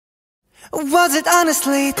Was it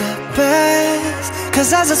honestly the best?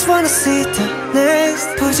 Cause I just wanna see the next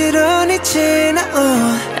부지런히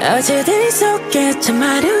지나온 어제들 속에 참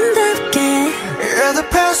아름답게 Yeah, the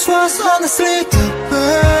past was honestly the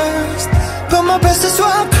best But my best is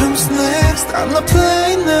what comes next I'm not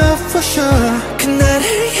playing now for sure 그날을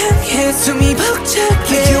향해 숨이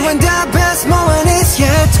벅차게 You and the best moment is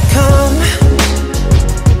yet to come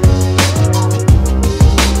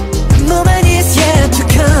Moment is yet to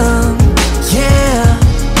come Yeah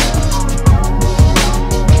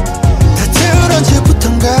다들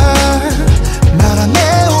언제부턴가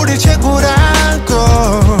말하네 우리 최고라고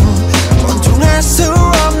온통할 수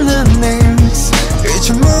없는 news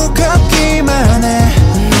이제 무겁기만 해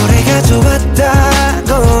노래가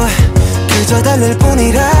좋았다고 그저 달랠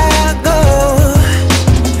뿐이라고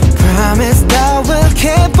Promise that we'll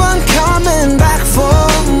keep on coming back for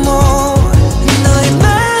more 너의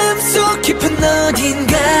마음속 깊은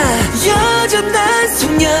어딘가 여전한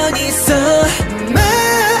소년이 있어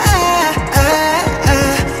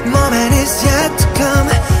Moment is yet to come,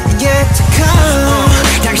 yet to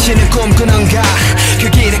come 당신은 꿈꾸는가 그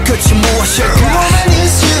길의 끝이 무엇일까 Moment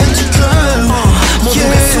is yet to come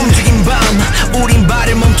모두가 숨죽인 밤 우린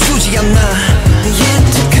발을 멈추지 않나 Yet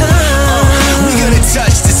to come We're gonna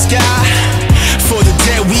touch the sky For the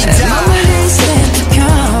day we die Moment is yet to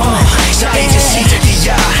come 자 이제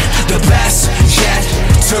시작이야 The best yet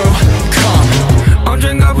to come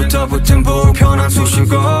언젠가부터 붙은 불편한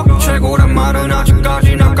수식어 최고란 말은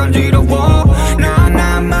아직까지 낯간지러워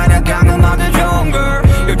난 말야 음악의 좋은 걸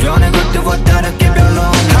예전에 그때와 다르게 별로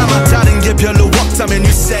아마 다른 게 별로 없다면 you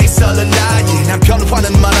say it's all a lie 난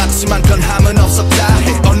변화는 많았지만 변함은 없었다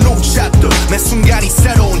해 어느 샷도 매 순간이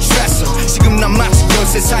새로운 트레서 지금 난 마치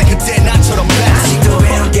 13살 그때 나처럼 아직도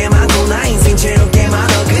배울 게 많고 나 인생 채울 게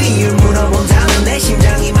많아 그 이유를 물어본다면 내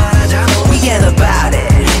심장이 말하잖아 We ain't about it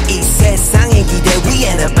이 세상의 기대 We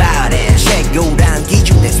ain't about it 최고란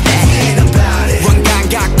기준 that's that We ain't about it 원간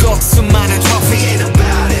갖고 수많은 trophy We ain't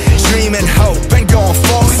about it Dream and hope and going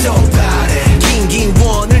for it We so about it 긴긴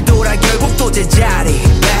원을 돌아 결국 또 제자리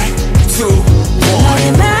Back to 너의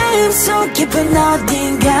one 마음속 깊은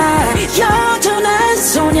어딘가 여전한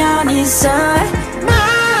소년이 있어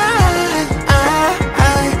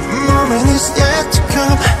Moment is yet to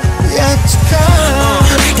come, yet to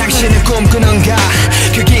come 당신은 꿈꾸는가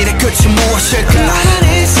그 길의 끝이 무엇일까 Moment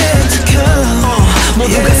is yet to come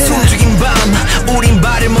모두가 숨죽인 밤 우린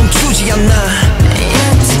발을 멈추지 않나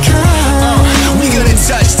Yet to come We're gonna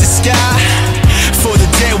touch the sky For the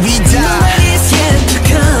day we die Moment is yet to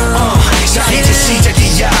come 자 이제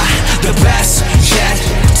시작이야 The best yet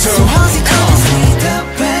to So was it come honestly the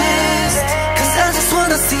best? Cause I just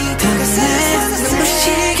wanna see the next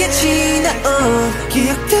눈부시게 지나온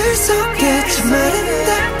기억들 속에 참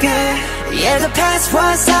아름답게 Yeah, the past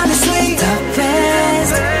was honestly the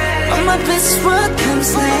best But my best is what comes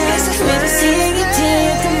next We'll sing it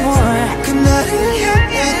till the more 그날을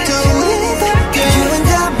향해 또 우리답게 You and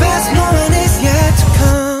the best moment is yet to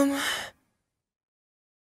come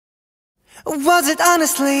Was it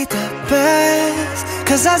honestly the best?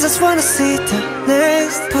 Cause I just wanna see the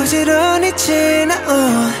next 부지런히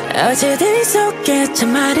지나온 어제들 속에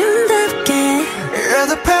참 아름답게 Yeah,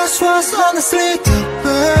 the past was honestly the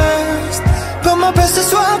best But my best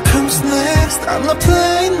is what comes next I'm not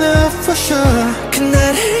playing now for sure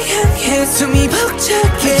그날을 향해 숨이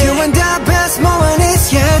벅차게 You and the best moment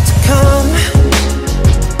is yet to come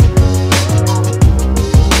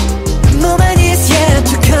Moment is yet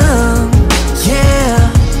to come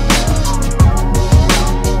Yeah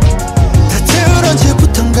다들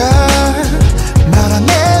언제부턴가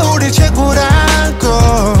말하네 우리 최고라고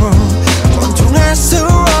온통할 수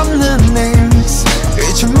없는 news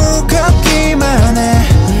이제 무겁기만 해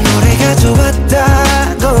노래가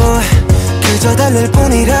좋았다고 그저 달랠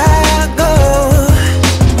뿐이라고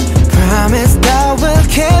Promise that we'll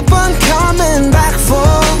keep on coming back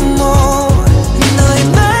for more 너의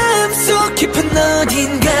마음속 깊은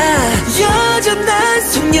어딘가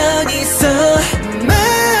여전한 소년이 있어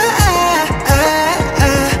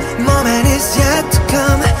Moment is yet to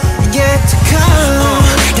come, yet to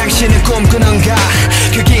come 당신은 꿈꾸는가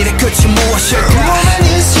그 길의 끝이 무엇일까 Moment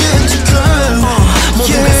is yet to come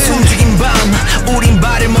모두가 숨죽인 밤 우린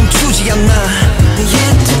발을 멈추지 않나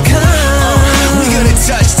Yet to come We're gonna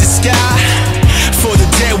touch the sky For the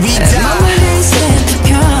day we die Moment is yet to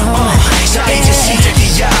come 자 이제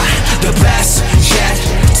시작이야 The best yet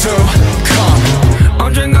to come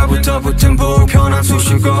언젠가부터 붙은 불편한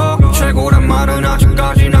수식어 최고란 말은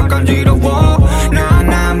아직까지 낯간지러워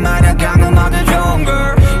난 말야 음악의 좋은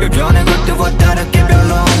걸 예전에 그때와 다르게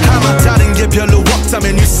별로 아마 다른 게 별로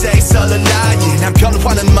없다면 you say it's all a lie 난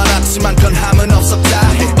변화는 많았지만 많았지만 변함은 없었다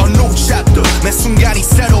해 어느 샷도 매 순간이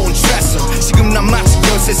새로운 트레서 지금 난 마치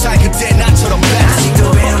 13살 그때 나처럼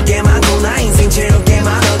아직도 배울 게 많고 나 인생 채울 게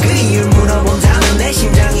많아 그 이유를 물어본다면 내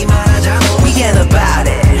심장이 말하잖아 We ain't about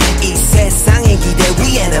it 이 세상의 기대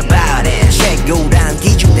We ain't about it 최고란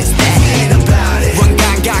기준 that's that We ain't about it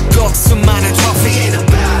왕관 갖고 수많은 trophy We ain't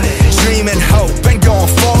about it Dream and hope and going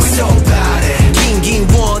forward So about it 긴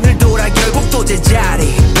원을 돌아 결국 또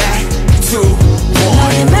제자리 Back to one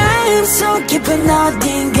너의 마음속 깊은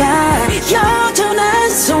어딘가 여전한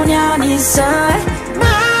소년이 있어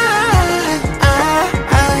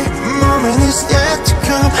Moment is yet to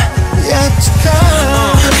come, yet to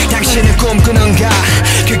come 당신은 꿈꾸는가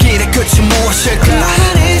그 길의 끝이 무엇일까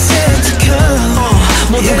Moment is yet to come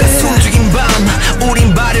모두가 숨죽인 밤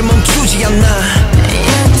우린 발을 멈추지 않나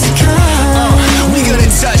Yet to come We're gonna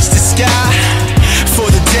touch the sky For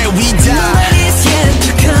the day we die Moment is yet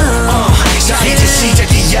to come 자 이제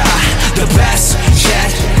시작이야 The best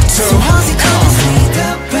yet to So how's it gonna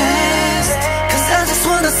the best Cause I just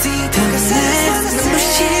wanna see the next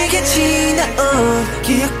눈부시게 지나온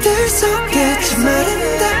기억들 속에 참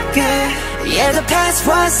아름답게 Yeah, the past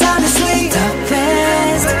was honestly the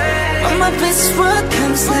best But my best is what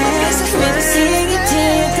comes next Witnessing it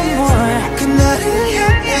till the more 그날을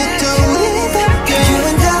향해 또 우리답게 You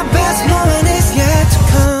and the best moment is yet to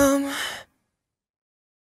come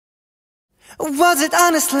Was it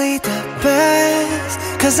honestly the best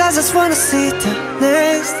Cause I just wanna see the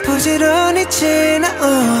next 부지런히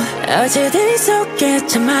지나온 어제들 속에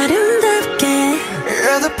참 아름답게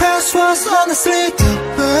Yeah, the past was honestly the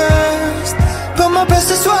best But my best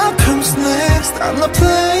is what comes next I'm not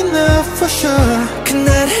playing now for sure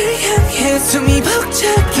그날을 향해 숨이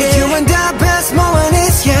벅차게 You and the best moment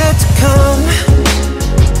is yet to come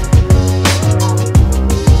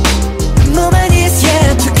Moment is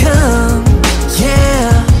yet to come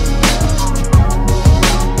Yeah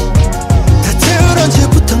다들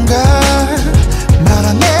언제부턴가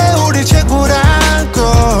말하네 우리 최고라고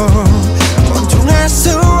할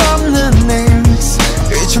수 없는 names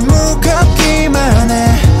이제 무겁기만 해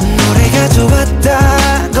노래가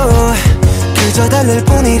좋았다고 그저 달랠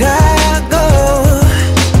뿐이라고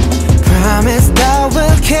Promise that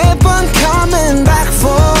we'll keep on coming back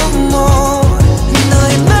for more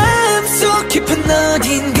너의 마음속 깊은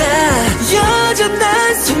어딘가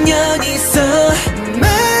여전한 소년이 있어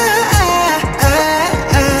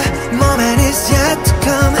Moment is yet to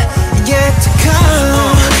come, yet to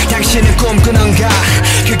come 당신은 꿈꾸는가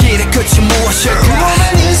그 길의 끝이 무엇일까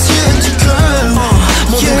Moment is yet to come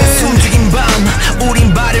모두가 숨죽인 밤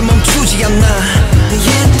우린 발을 멈추지 않나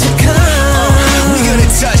Yet to come We're gonna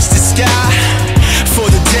touch the sky For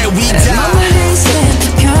the day we die Moment is yet to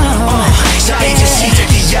come 자 이제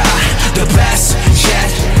시작이야 The best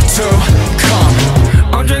yet to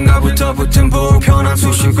come 언젠가부터 붙은 불편한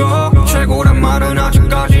수식어 최고란 말은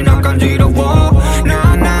아직까지 낯간지러워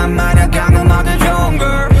난 말야강 음악의 좋은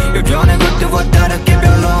걸 예전에 그때와 다르게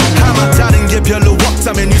별로 아마 다른 게 별로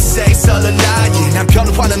없다면 you say 설레라니 난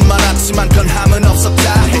변화는 많았지만 변함은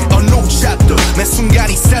없었다 해 어느 샷도 매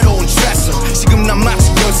순간이 새로운 트레서 지금 난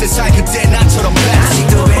마치 13살 그때 나처럼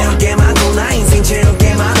아직도 배울 게 많고 나 인생 채울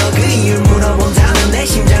게 많아 그 이유를 물어본다면 내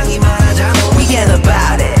심장이 말하잖아 We ain't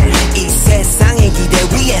about it 이 세상의 기대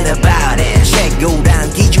We ain't about it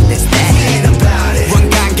최고란 기준 that's that We ain't about it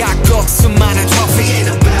왕관 갖고 수많은 trophy We ain't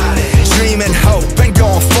about it Dream and hope and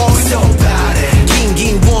going forward So about it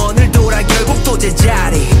긴 원을 돌아 결국 또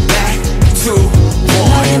제자리 Back to one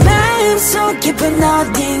너의 마음속 깊은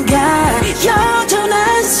어딘가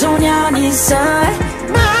여전한 소년이 있어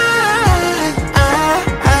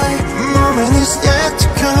Moment is yet to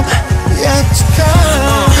come, yet to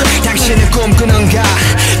come 당신은 꿈꾸는가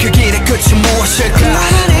그 길의 끝이 무엇일까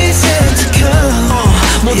Moment is yet to come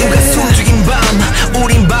모두가 숨죽인 밤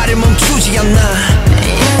우린 발을 멈추지 않나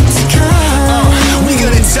Yet to come We're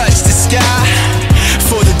gonna touch the sky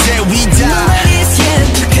For the day we die Moment is yet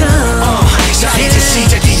to come 자 이제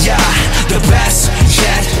시작이야 The best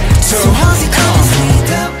yet to So how's it come gonna be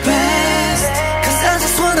the best Cause I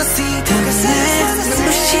just wanna see the next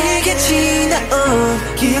눈부시게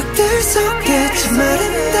지나온 기억들 속에 참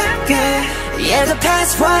아름답게 Yeah, the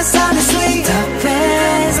past was honestly the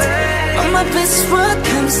best But my best is what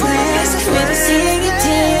comes next Witnessing it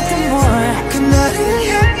till the more 그날을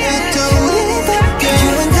향해 또 우리답게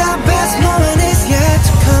You and the best moment is yet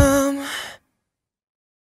to come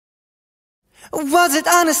Was it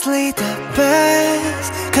honestly the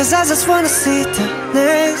best Cause I just wanna see the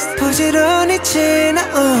next 부지런히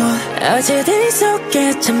지나온 어제들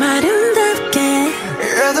속에 참 아름답게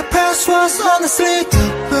Yeah, the past was honestly the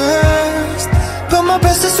best But my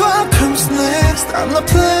best is what comes next. I'm not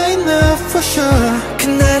playing up for sure.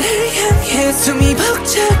 그날을 향해 숨이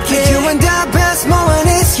벅차게 You and the best moment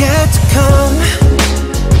is yet to come.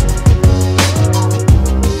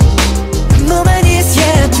 Moment is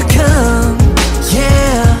yet to come.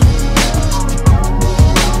 Yeah.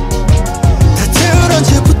 다들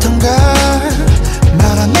언제부턴가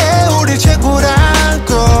말하네 우리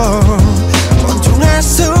최고라고. 온종할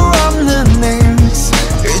수 없는 names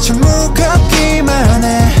이제 무겁기만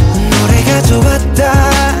해. 노래가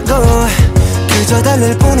좋았다고 그저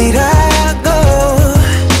달랠 뿐이라고.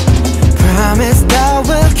 Promise that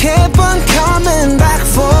we'll keep on coming back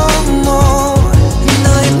for more.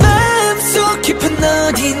 너의 마음속 깊은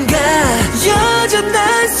어딘가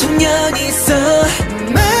여전한 소년이 있어.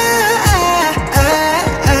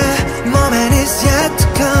 Moment is yet to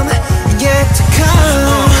come, yet to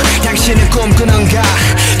come. 당신은 꿈꾸는가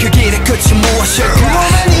그 길의 끝이 무엇일까.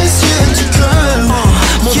 Moment is yet to come.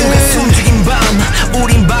 모두가 숨죽인 밤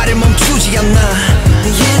우린 발을 멈추지 않나.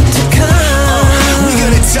 Yet to come. We're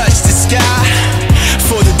gonna touch the sky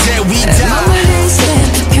for the day we die. Moment is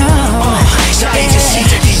yet to come. 자 이제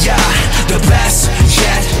시작이야 the best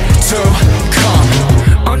yet to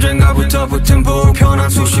come. 언젠가부터 붙은 불편한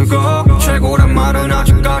수식어 최고란 말은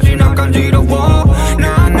아직까지 낯간지러워.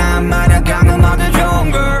 난 말야 강음하게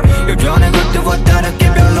좋은 걸 예전에 그때와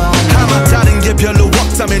다르게 별로 아마 다른 게 별로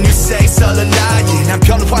없다면 you say it's all a lie. 난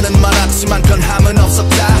변화는 많았지만 변함은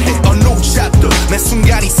없었다 해. 어느 샷도 매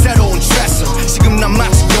순간이 새로운 트레서. 지금 난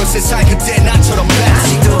마치 13살 그때 나처럼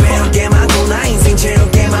아직도 배울 게 많고 나 인생 채울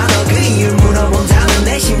게 많아. 그 이유를 물어본다면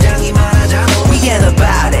내 심장이 말하잖아. We ain't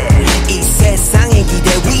about it. 이 세상의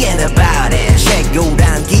기대 We ain't about it.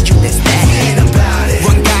 최고란 기준 that's that. We ain't about it.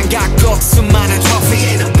 원간 갖고 수많은 trophy. We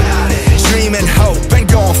ain't about it. Dream and hope and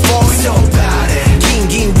going for it. We so about it.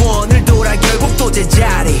 긴긴 원을 돌아 결국 또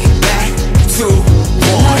제자리. Back to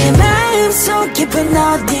너의 one. 마음속 깊은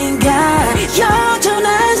어딘가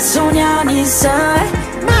여전한 소년이 있어.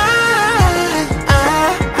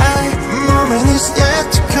 Moment is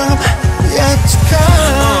yet to come, yet to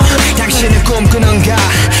come. 당신은 꿈꾸는가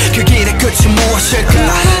그 길의 끝이 무엇일까.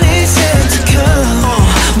 Moment is yet to come.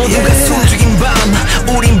 모두가 숨죽인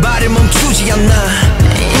밤 우린 발을 멈추지 않나.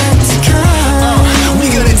 Yet to come.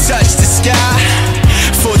 We're gonna touch the sky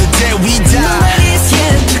for the day we die. Moment is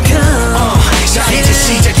yet to come. 자 이제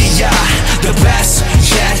시작이야 the best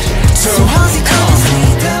yet to So how's it come. gonna be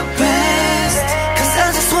the best? Cause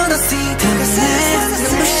I just wanna see the next.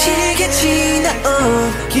 눈부시게 지나온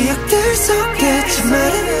기억들 속에 참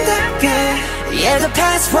아름답게. Yeah, the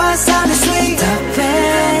past was honestly the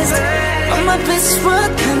best. But my best is what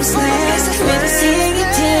comes next. We'll sing it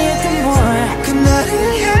till the more. 그날을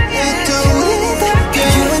향해 또 우리답게.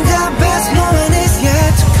 You and the best moment is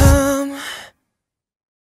yet to come.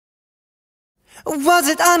 Was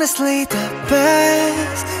it honestly the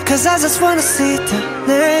best? Cause I just wanna see the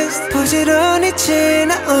next. 부지런히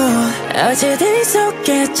지나온 어제들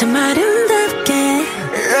속에 참 아름답게.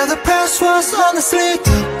 Yeah, the past was honestly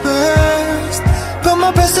the best. But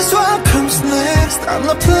my best is what comes next. I'm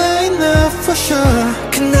not playing up for sure.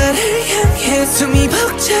 그날을 향해 숨이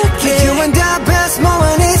벅차게. You and the best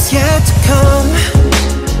moment is yet to come.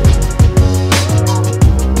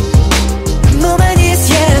 Moment is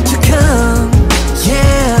yet to come.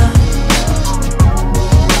 Yeah.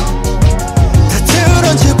 다들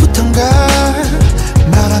언제부턴가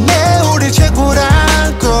말하네 우리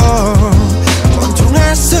최고라고.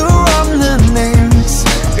 온종할 수 없는 names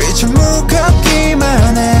이제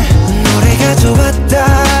무겁기만 해. 노래가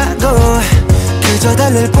좋았다고 그저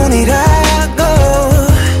달랠 뿐이라고.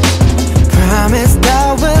 Promise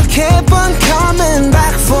that we'll keep on coming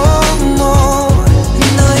back for more.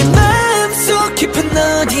 너의 마음속 깊은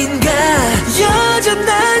어딘가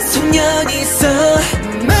여전한 소년이 있어.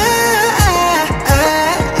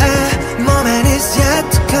 Moment is yet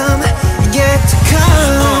to come, yet to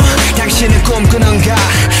come. 당신은 꿈꾸는가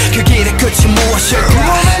그 길의 끝이 무엇일까.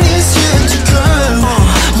 Moment is yet to come.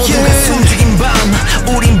 모두가 숨죽인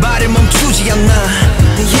밤 우린 발을 멈추지 않나.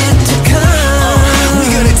 Yet to come.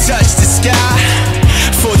 We're gonna touch the sky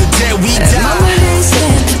for the day we die. Moment is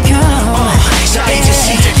yet to come. 자 이제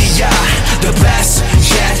시작이야 the best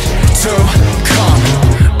yet to come.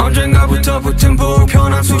 언젠가부터 붙은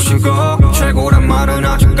불편한 수식어 최고란 말은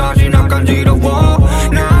아직까지 낯간지러워.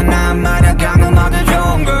 난 말야 강음하게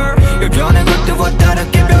좋은 걸 예전에 그때와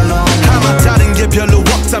다르게 별로 아마 다른 게 별로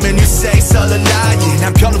없다면 you say it's all a lie.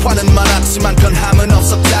 난 변화는 많았지만 변함은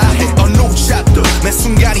없었다 해. 어느 샷도 매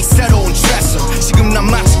순간이 새로운 트레서. 지금 난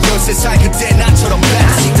마치 13살 그때 나처럼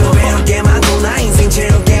아직도 배울 게 많고 나 인생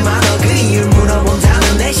채울 게 많아. 그 이유를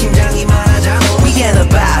물어본다면 내 심장이 말하잖아. We ain't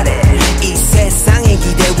about it. 이 세상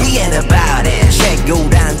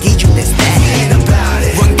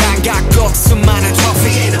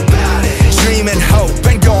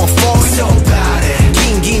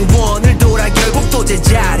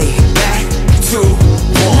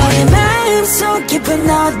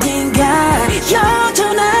어딘가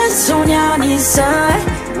여전한 소년이 있어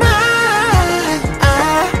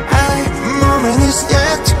moment is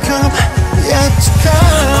yet to come, yet to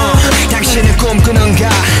come. 당신은 꿈꾸는가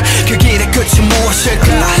그 길의 끝이 무엇일까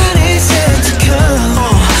moment is yet to come.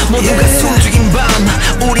 모두가 숨죽인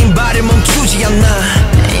밤 우린 발을 멈추지 않나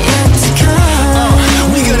Yet to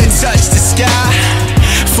come. We're gonna touch the sky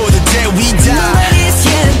for the day we die moment is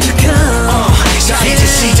yet to come. 자 이제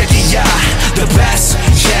시작이야 the best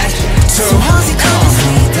yet to So how's it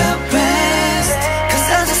honestly the best? Cause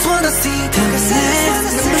I just wanna see the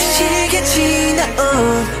next. 눈부시게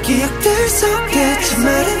지나온 기억들 속에 참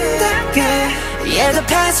아름답게. Yeah, the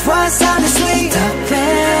past was honestly the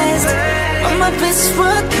best But my best is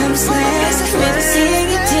what comes next Maybe seeing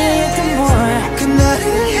you did the more 그날을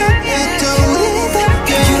향해 또 우리답게.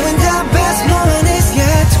 You and the best moment is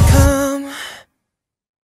yet to come.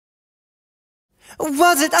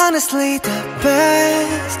 Was it honestly the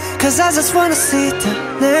best? Cause I just wanna see the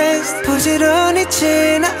next. 부지런히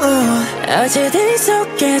지나온 어제들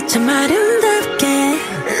속에 참 아름답게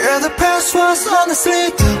Yeah, the past was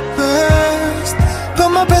honestly the best But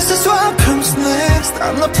my best is what comes next.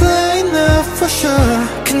 I'm not playing now for sure.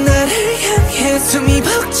 그날을 향해 숨이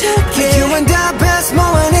벅차게 You and the best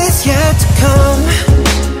moment is yet to come.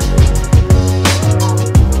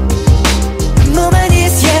 Moment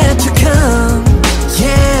is yet to come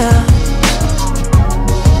Yeah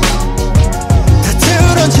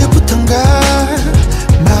다들 언제부턴가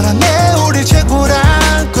말하네 우리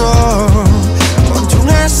최고라고.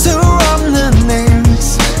 온종할 수 없는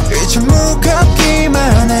names 이제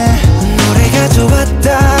무겁기만 해. 노래가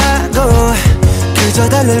좋았다고 그저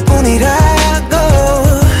달랠 뿐이라고.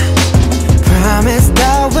 Promise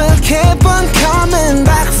that we'll keep on coming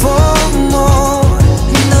back for more.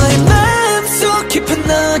 너의 마음속 깊은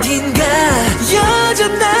어딘가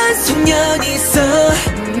여전한 소년이 있어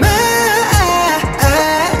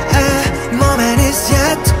Moment is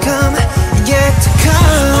yet to come, yet to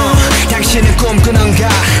come. 당신은 꿈꾸는가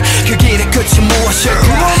그 길의 끝이 무엇일까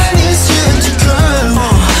Moment is yet to come.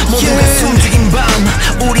 모두가 숨죽인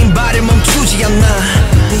밤 우린 발을 멈추지 않나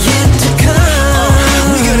Yet to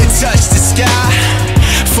come. We're gonna touch the sky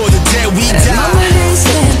for the day we die Moment is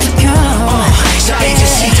yet to come 자 이제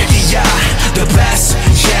시작이야 the best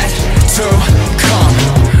yet to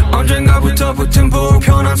come 언젠가부터 붙은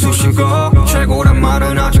불편한 수식어 최고란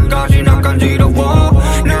말은 아직까지 낯간지러워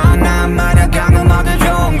난 말야강 음악의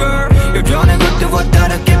좋은 걸 예전에 그때와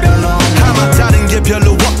다르게 별로 아마 다른 게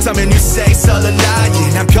별로 없다면 you say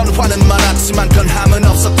설레라니 난 변화는 많았지만 변함은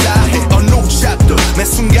없었다 해 어느 샷도 매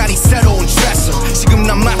순간이 새로운 트레서 지금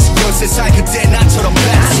난 마치 13살 그때 나처럼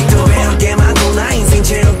아직도 배울 게 많고 나 인생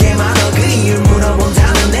채울 게 많아 그 이유를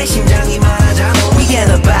물어본다면 내 심장이 말하잖아 We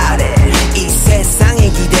ain't about it 이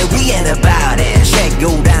세상의 기대 We ain't about it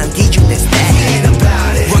최고란 기준 내 스타일 We ain't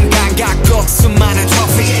about it 원간 갖고 수많은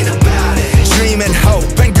trophy We ain't about it Dream and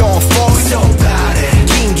hope and going for it So about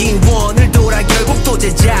it 긴 원을 돌아 결국 또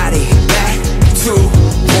제자리 Back to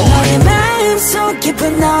너의 one 마음속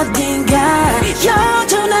깊은 어딘가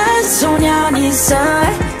여전한 소년이 있어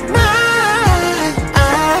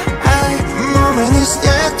Moment is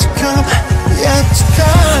yet to come, yet to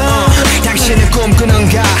come. 당신은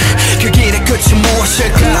꿈꾸는가 그 길의 끝이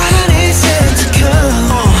무엇일까 Moment is yet to come.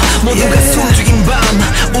 모두가 숨죽인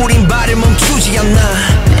밤 우린 발을 멈추지 않나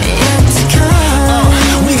Yet to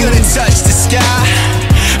come We're gonna touch the sky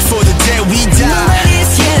for the day we die Moment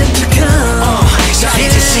is yet to come 자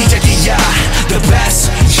이제 시작이야 the best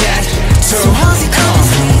yet to So how's it come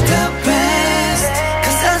honestly the best?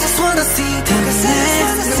 Cause I just wanna see the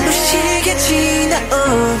next. 눈부시게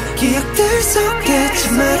지나온 기억들 속에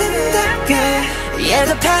참 아름답게. Yeah,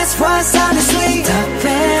 the past was honestly the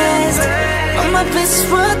best But my best is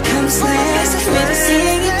what comes next Maybe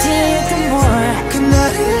seeing you did the more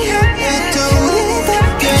그날을 향해 또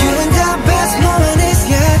우리답게. You and the best moment is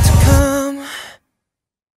yet to come.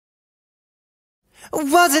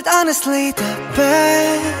 Was it honestly the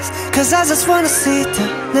best? Cause I just wanna see the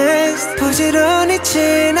next. 부지런히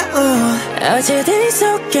지나온 어제들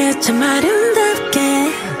속에 참 아름답게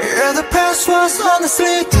Yeah, the past was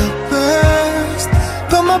honestly the best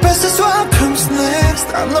But my best is what comes next.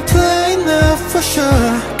 I'm not playing now for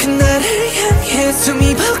sure. 그날을 향해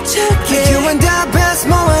숨이 벅차게 You and the best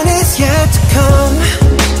moment is yet to come.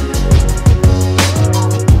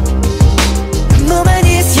 Moment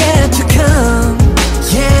is yet to come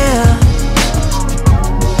Yeah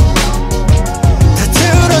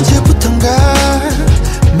다들 언제부턴가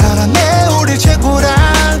말하네 우리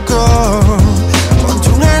최고라고.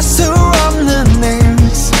 온종할 수 없는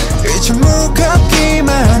names 이제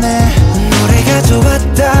무겁기만 해. 노래가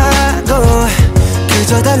좋았다고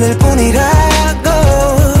그저 달랠 뿐이라고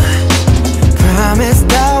Promise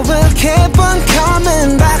that we'll keep on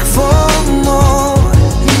coming back for more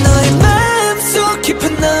너의 마음속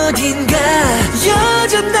깊은 어딘가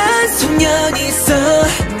여전한 소년이 있어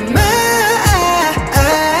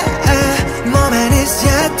Moment is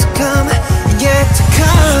yet to come, yet to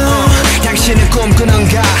come 당신은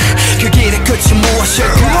꿈꾸는가 그 길의 끝이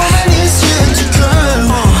무엇일까 Moment is yet to come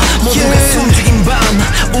모두가 숨죽인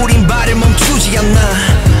밤 우린 발을 멈추지 않나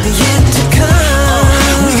Yet to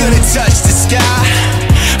come We're gonna touch the sky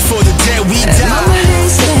For the day we die Moment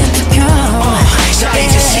is yet to come 자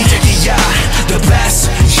이제 시작이야 The best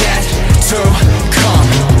yet to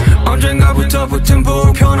come 언젠가부터 붙은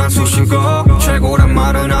불편한 수식어 최고란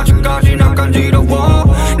말은 아직까지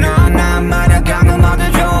낯간지러워 난 말야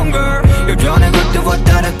강음하게 좋은 걸 예전에 그때와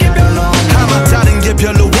다르게 별로 아마 다른 게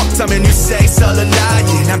별로 없다면 you say 썰은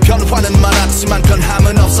lying 난 변화는 많았지만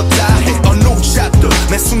변함은 없었다 해 어느 샷도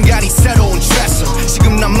매 순간이 새로운 트레서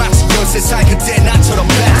지금 난 마치 13살 그때 나처럼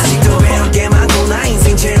아직도 배울 게 많고 나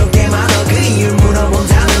인생 채울 게 많아 그 이유를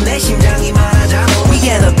물어본다면 내 심장이 말하잖아 We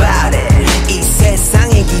ain't about it 이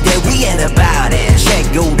세상의 기대 We ain't about it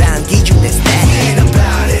최고란 기준 that's that We ain't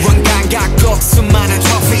about it 원감각고 수많은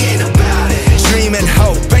trophy We ain't about it Dream and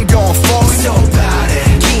hope and going for it So about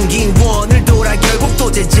it 긴긴 원을 돌아 결국 또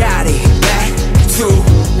제자리 Back to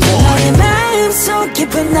one 너의 마음속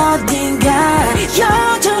깊은 어딘가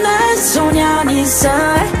여전한 소년이 있어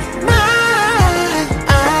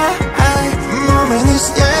Moment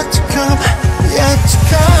is yet to come, yet to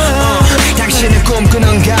come 당신은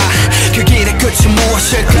꿈꾸는가 그 길의 끝이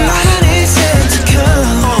무엇일까 Moment is yet to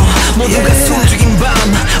come 모두가 숨죽인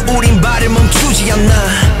밤 우린 발을 멈추지 않나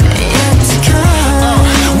Yet to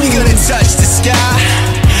come We're gonna touch the sky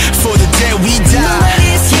For the day we die Moment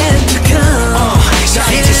is yet to come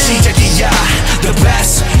자 이제 시작이야 The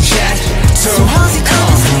best yet to So how's it come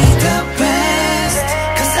honestly the best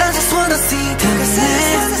Cause I just wanna see the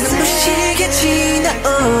next 눈부시게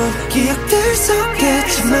지나온 기억들 속에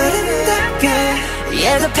참 아름답게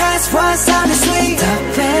Yeah the past was honestly the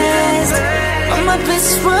best But my best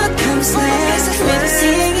is what comes next We'll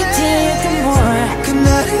sing it till the more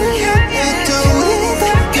그날을 향해 또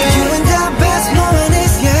우리답게 You and the best moment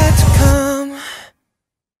is yet to come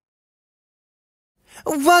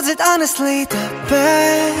Was it honestly the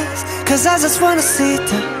best? Cause I just wanna see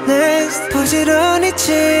the next 부지런히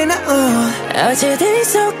지나온 어제들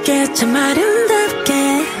속에 참 아름답게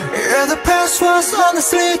Yeah, the past was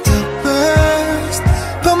honestly the best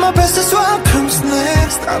But my best is what comes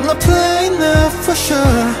next I'm not playing now for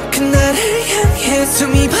sure 그날을 향해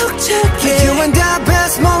숨이 벅차게 You and the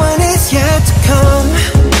best moment is yet to come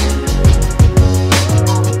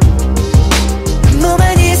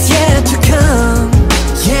Moment is yet to come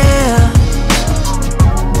Yeah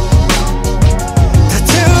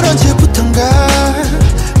다들 언제부턴가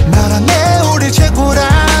말하네 우리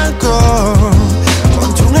최고라고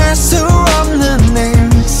온통할 수 없는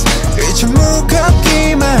names 이제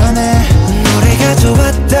무겁기만 해 노래가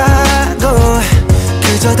좋았다고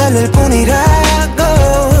그저 달랠 뿐이라고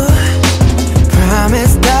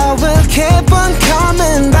Promise that we'll keep on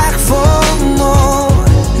coming back for more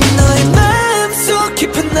너의 마음속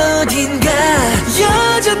깊은 어딘가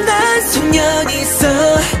여전한 소년이 있어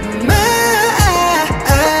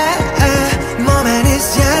Moment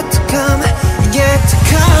is yet to come, yet to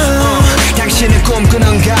come 당신은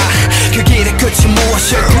꿈꾸는가 그 길의 끝이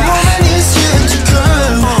무엇일까 Moment is yet to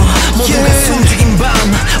come 모두가 Yeah. 숨죽인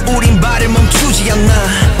밤 우린 발을 멈추지 않나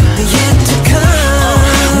Yet to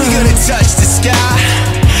come We're gonna touch the sky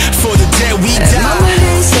For the day we die Moment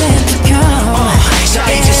is yet to come 자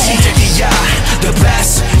이제 시작이야 The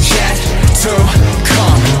best yet to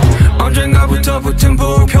come 언젠가부터 붙은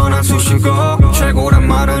불편한 수식어 최고란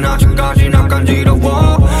말은 아직까지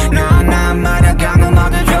낯간지러워 난 말야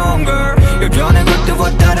강음하게 좋은 걸 예전에 그때와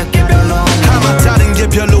다르게 별로 아마 다른 게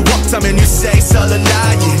별로 없다면 you say 썰은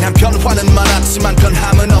lying 난 변화는 많았지만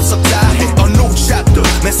변함은 없었다 해 어느 샷도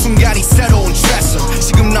매 순간이 새로운 트레서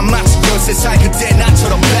지금 난 마치 13살 그때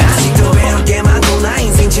나처럼 아직도 배울 게 많고 나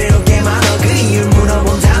인생 채울 게 많아 그 이유를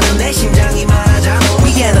물어본다면 내 심장이 말하잖아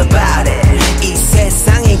We ain't about it 이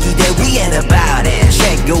세상의 기대 We ain't about it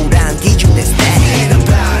최고란 기준 that's that We ain't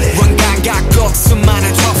about it 원감각고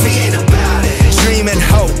수많은 trophy We ain't about it Dream and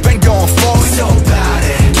hope and going for it So about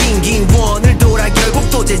it 긴긴 원을 돌아 결국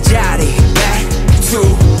또 제자리 Back to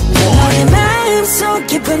one 너의 마음속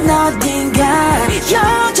깊은 어딘가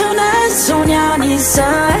여전한 소년이 있어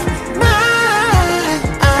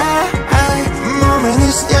Moment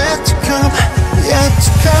is yet to come, yet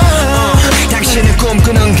to come 당신은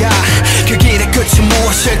꿈꾸는가 그 길의 끝이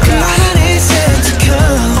무엇일까 Moment is yet to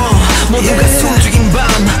come 모두가 숨죽인 밤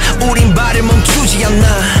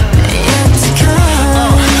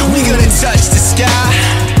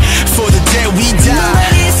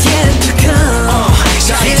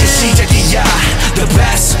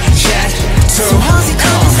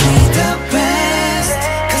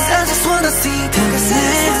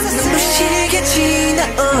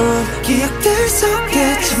기억들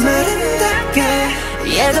속에 참 아름답게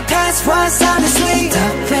Yeah, the past was honestly the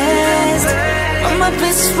best But my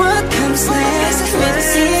best is what comes next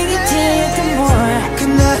Witnessing it till the more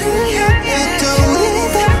그날을 향해 또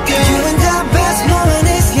우리답게 You and the best moment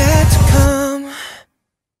is yet to come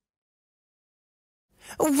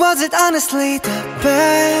Was it honestly the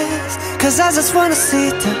best? Cause I just wanna see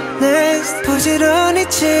the next 부지런히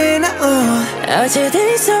지나온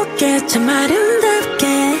어제들 속에 참 아름답게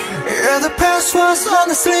Yeah, the past was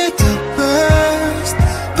honestly the best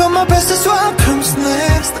But my best is what comes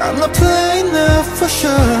next I'm not playing now for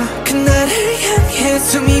sure 그날을 향해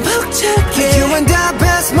숨이 벅차게 You and the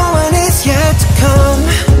best moment is yet to come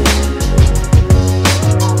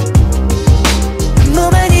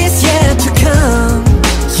Moment is yet to come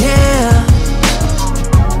Yeah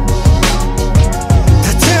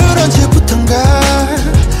다들 언제부턴가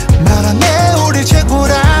말하네 우리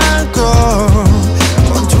최고라고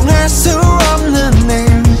온종할 수 없는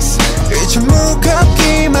names 이제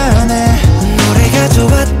무겁기만 해 노래가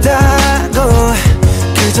좋았다고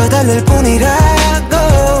그저 달랠 뿐이라고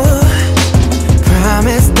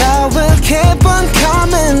Promise that we'll keep on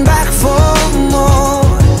coming back for more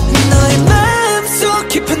너의 마음속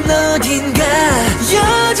깊은 어딘가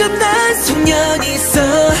여전한 소년이 있어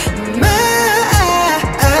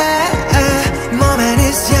Moment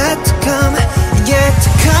is yet to come, yet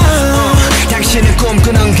to come 당신은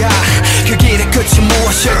꿈꾸는가 그 길의 끝이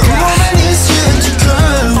무엇일까 Moment is yet to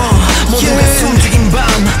come 모두가 숨죽인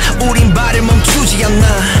밤 우린 발을 멈추지 않나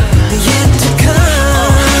Yet to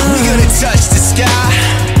come We're gonna touch the sky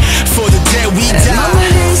For the day we die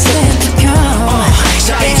Moment is yet to come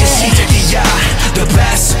자 이제 시작이야 The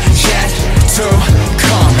best yet to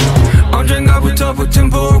come 언젠가부터 붙은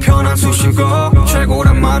불편한 수식어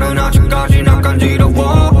최고란 말은 아직까지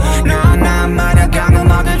낯간지러워 난 말야강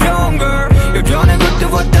음악의 좋은 걸 예전에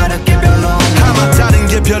그때와 다르게 별로 아마 다른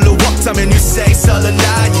게 별로 없다면 you say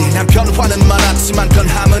설레나이 난 변화는 많았지만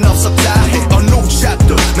변함은 없었다 해 어느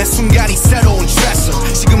샷도 매 순간이 새로운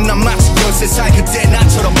트레서 지금 난 마치 연세살 그때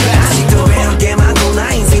나처럼 아직도 배울 게 많고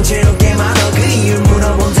나 인생 채울 게 많아 그 이유를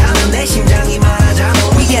물어본다면 내 심장이 말하잖아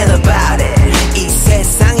We ain't about it 이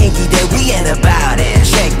세상의 기대 We ain't about it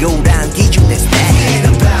최고란 기준 내 스타일 We ain't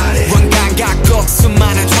about it 원간 갖고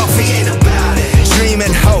수많은 trophy We ain't about it Dream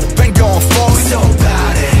and hope and going for it So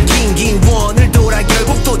about it 긴 원을 돌아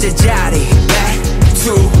결국 또 제자리 Back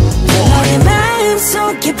to 너의 one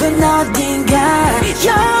마음속 깊은 어딘가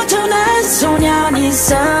여전한 소년이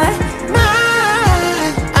있어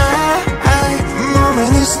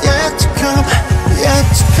Moment is yet to come, yet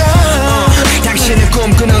to come 당신은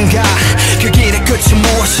꿈꾸는가 그 길의 끝이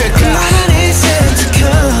무엇일까 Moment is yet to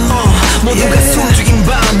come 모두가 숨죽인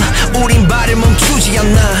밤 우린 발을 멈추지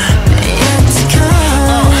않나 Yet to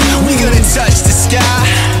come We're gonna touch the sky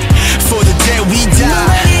For the day we die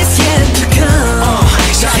Moment is yet to come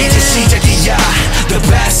자 이제 시작이야 The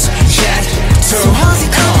best yet to So was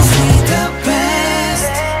it come honestly the best?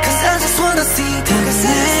 Cause I just wanna see the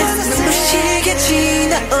next 눈부시게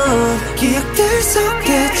지나온 기억들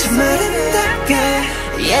속에 참 아름답게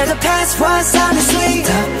Yeah, the past was honestly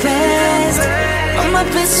the best But my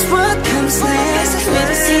best is what comes next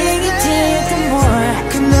Witnessing it till the more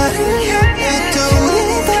그날을 향해 또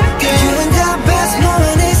우리답게 You and the best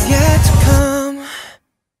moment is yet to come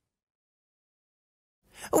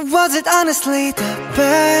Was it honestly the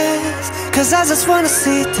best? Cause I just wanna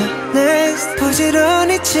see the next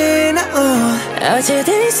부지런히 지나온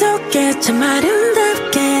어제들 속에 참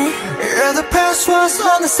아름답게 Yeah, the past was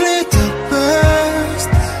honestly the best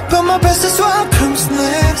But my best is what comes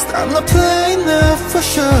next I'm not playing now for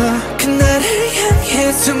sure 그날을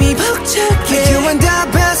향해 숨이 벅차게 You and the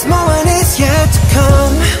best moment is yet to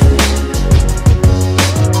come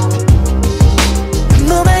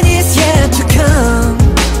Moment is yet to come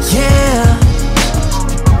Yeah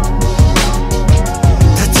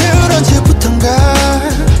다들 언제부턴가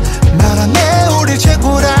말하네 우리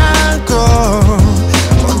최고라고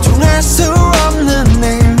온종할 수 없는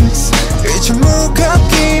names 이제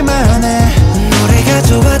무겁기만 해 노래가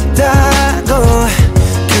좋았다고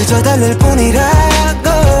그저 달랠 뿐이라고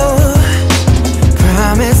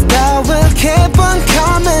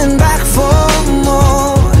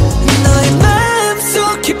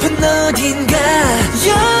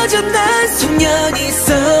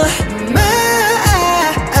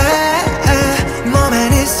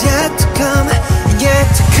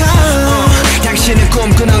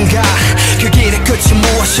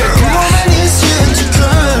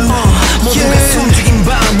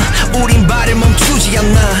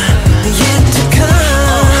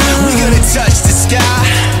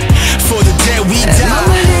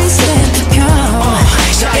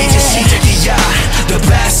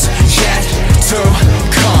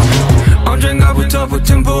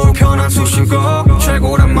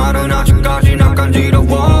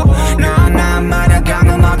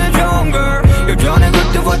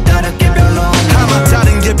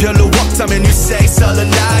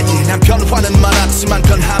많았지만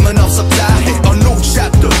변함은 없었다 해 어느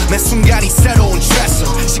샷도 매 순간이 새로운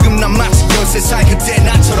트레서 지금 난 마치 13살 그때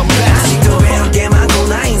나처럼 아직도 배울 게 많고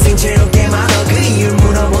나 인생 채울 게 많아 그 이유를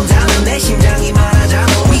물어본다면 내 심장이 말하잖아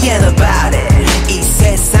We ain't about it 이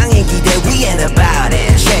세상의 기대 We ain't about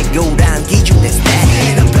it 최고란 기준 that's that We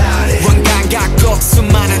ain't about it 왕관 갖고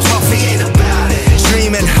수많은 trophy We ain't about it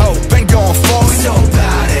Dream and hope and going for it We so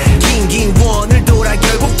about it 긴긴 원을 돌아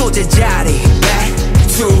결국 또 제자리 Back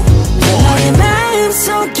to 너의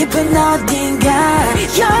마음속 깊은 어딘가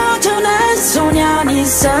여전한 소년이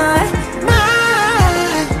있어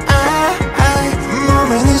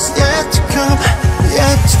Moment is yet to come,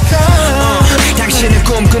 yet to come 당신은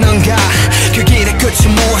꿈꾸는가 그 길의 끝이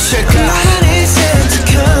무엇일까 Moment is yet to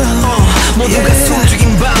come 모두가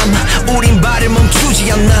숨죽인 밤 우린 발을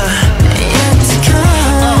멈추지 않나 Yet to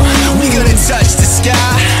come We gonna touch the sky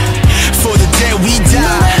For the day we die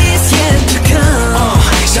Moment is yet to come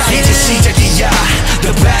자 이제 시작이야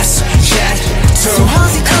The best yet to So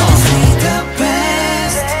how's it come gonna be the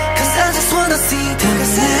best Cause I just wanna see the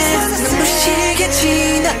best 눈부시게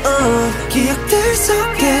지나온 기억들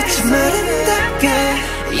속에 참 아름답게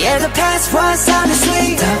Yeah the past was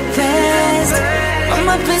honestly the best But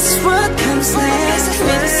my best is what comes next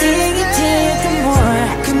We'll sing it till the more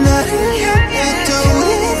그날을 향해 또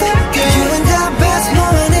우리답게 You and the best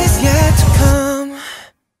moment is yet to come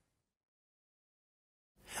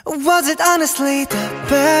Was it honestly the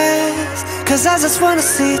best? Cause I just wanna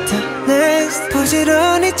see the next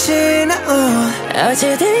부지런히 지나온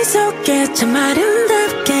어제들 속에 참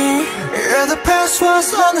아름답게 Yeah, the past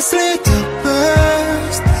was honestly the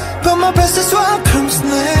best But my best is what comes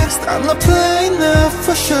next I'm not playing now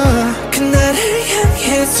for sure 그날을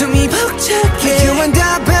향해 숨이 벅차게 You and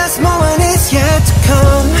the best moment is yet to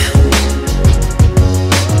come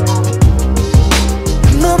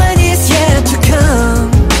Moment is yet to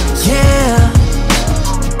come Yeah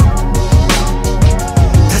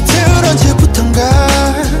다들 언제부턴가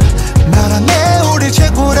말하네 우리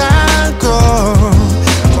최고라고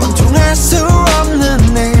온통할 수 없는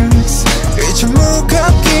names 이제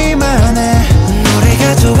무겁기만 해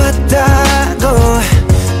노래가 좋았다고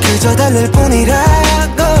그저 달랠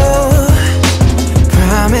뿐이라고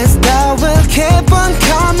Promise that we'll keep on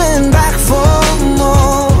coming back for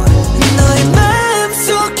more 너의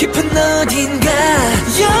마음속 깊은 어딘가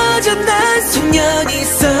여전한 소년이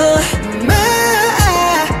있어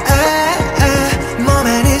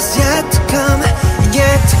Moment is yet to come,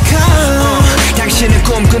 yet to come 당신은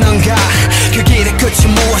꿈꾸는가 그 길의 끝이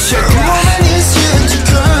무엇일까 Moment is yet to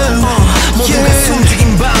come 모두가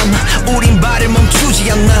숨죽인 밤 우린 발을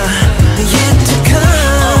멈추지 않나 Yet to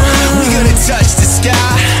come We gonna touch the sky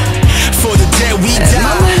For the day we die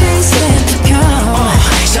Moment is yet to come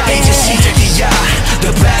자 이제 시작이야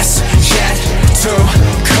The best yet to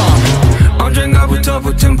come 언젠가부터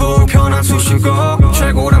붙은 불편한 수식어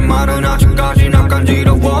최고란 말은 아직까지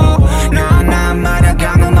낯간지러워 난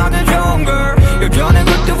말야간 음악의 좋은 걸 예전에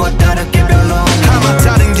그때와 다르게 별로 아마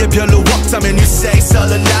다른 게 별로 없다면 you say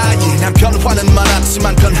설레나이 난 변화는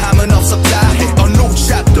많았지만 변함은 없었다 해 어느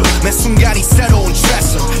샷도 매 순간이 새로운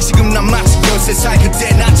트레서 지금 난 마치 13살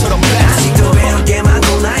그때 나처럼 아직도 배울 게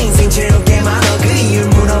많고 나 인생 채울 게 많아 그 이유를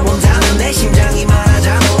물어본다면 내 심장이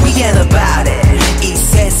말하잖아 We ain't about it 이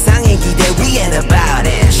세상의 기대 We ain't about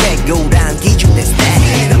it 최고란 기준 that's that We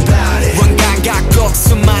ain't about it 왕관 갖고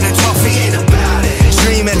수많은 trophy We ain't about it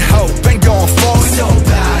Dream and hope and going for it We so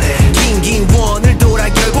about it 긴긴 원을 돌아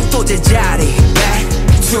결국 또 제자리 Back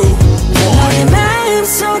to 너의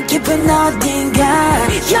마음속 깊은 어딘가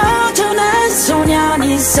여전한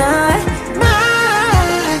소년이 있어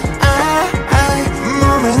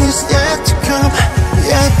Moment is yet to come,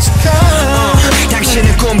 yet to come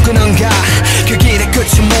당신은 꿈꾸는가 그 길의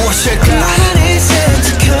끝이 무엇일까 Moment is yet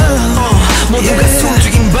to come 모두가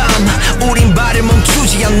숨죽인 밤 우린 발을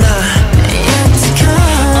멈추지 않나 Yet to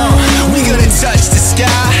come We gonna touch the sky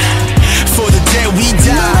For the day we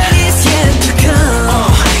die Moment is yet to come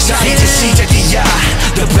자 이제 시작이야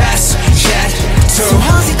The best yet to So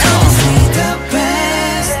how's it come gonna be the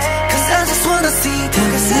best Cause I just wanna see the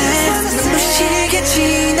best 눈부시게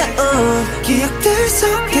지나온 기억들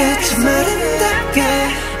속에 참 아름답게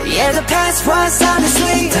Yeah the past was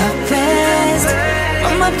honestly the best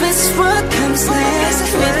But my best is what comes next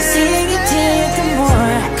We'll sing it till the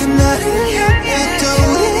more 그날을 향해 또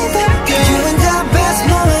우리답게 You and the best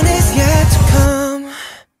moment is yet to come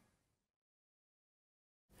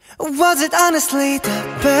Was it honestly the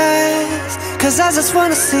best? Cause I just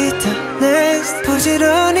wanna see the next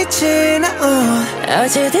부지런히 지나온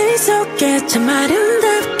어제들 속에 참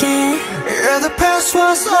아름답게 Yeah, the past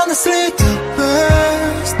was honestly the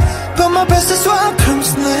best But my best is what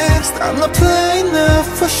comes next. I'm not playing up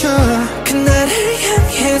for sure. 그날을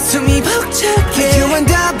향해 숨이 벅차게 You and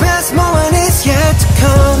the best moment is yet to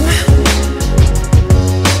come.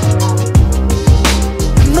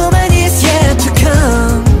 Moment is yet to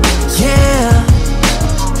come. Yeah.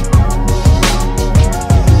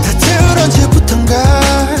 다들 언제부턴가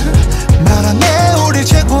말하네 우리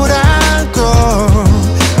최고라고.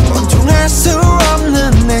 온종할 수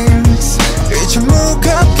없는 names 이제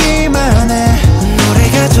무겁기만 해.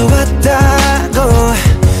 노래가 좋았다고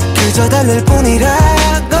그저 달랠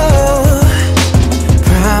뿐이라고.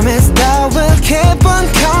 Promise that we'll keep on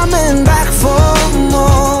coming back for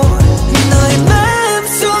more. 너의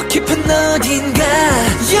마음속 깊은 어딘가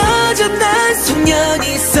여전한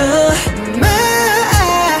소년이 있어. My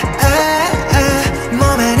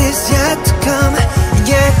moment is yet to come,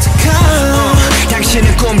 yet to come.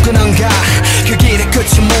 당신은 꿈꾸는가 그 길의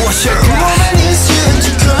끝이 무엇일까 Moment is yet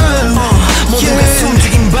to come. 모두가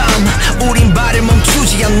숨죽인 밤 우린 발을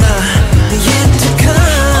멈추지 않나 Yet to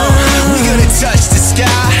come. We're gonna touch the sky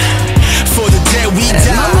For the day we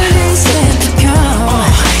die Moment is yet to come.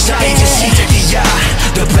 자 이제 시작이야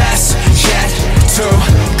The best yet to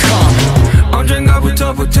come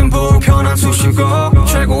언젠가부터 붙은 불편한 수식어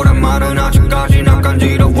최고란 말은 아직까지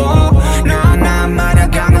낯간지러워 난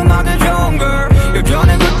말야강 음악의 좋은 걸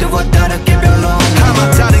예전에 그때와 다르게 별로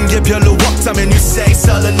아마 다른 게 별로 없다면 you say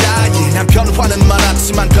설레나이 난 변화는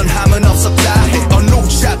많았지만 변함은 없었다 해 어느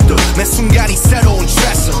샷도 매 순간이 새로운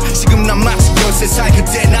트레서 지금 난 마치 연세살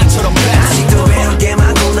그때 나처럼 아직도 배울 게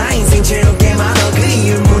많고 나 인생 채울 게 많아 그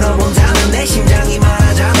이유를 물어본다면 내 심장이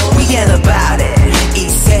말하잖아 We ain't about it 이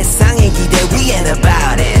세상의 기대 We ain't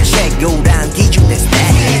about it 최고란 기준 that's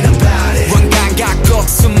that We ain't about it 원간 갖고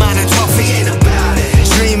수많은 trophy We ain't about it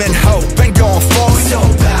Dream and hope and going for it So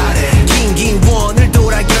about it 긴 원을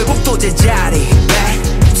돌아 결국 또 제자리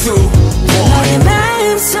Back to 너의 one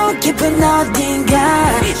마음속 깊은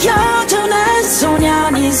어딘가 여전한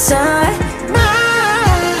소년이 있어.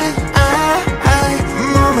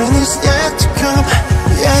 Moment is yet to come,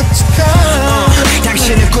 yet to come.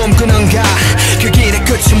 당신은 꿈꾸는가 그 길의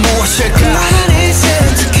끝이 무엇일까 Moment is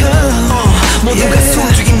yet to come. 모두가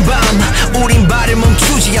숨죽인 밤 우린 발을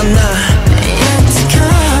멈추지 않나 Yet to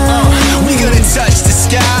come. We're gonna touch the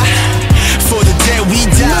sky For the day we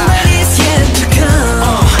die Moment is yet to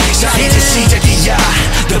come. 자 이제 시작이야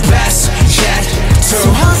The best yet to So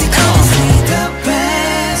how's it come honestly the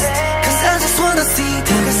best? Cause I just wanna see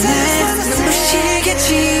the next. 눈부시게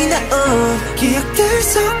지나온 기억들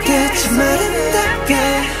속에 참 아름답게.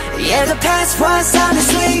 Yeah, the past was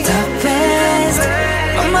honestly the best.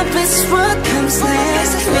 But my best is what comes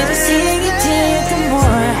next. Maybe seeing it till the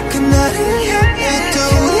more. 그날을 향해 또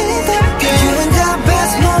아름답게. You and the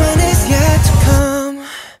best moment is yet to come.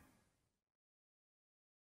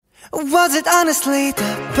 Was it honestly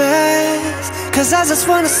the best? Cause I just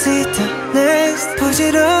wanna see the next.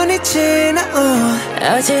 부지런히 지나온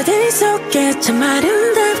어제들 속에 참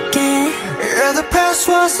아름답게. Yeah, the past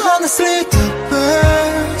was honestly the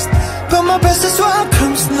best. But my best is what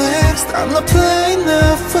comes next. I'm not playing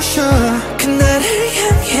up for sure. 그날을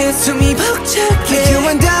향해 숨이 벅차게 You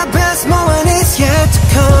and the best moment is yet to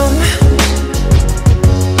come.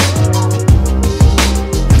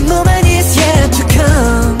 Moment is yet to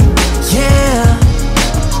come. Yeah.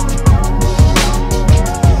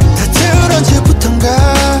 다들 언제부턴가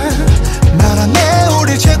말하네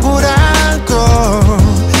우리 최고라고.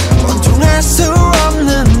 온종할 수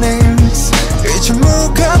없는 names 이제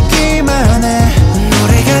무겁기만 해.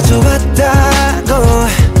 노래가 좋았다고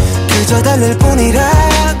그저 달랠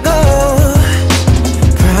뿐이라고.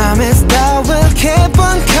 Promise that we'll keep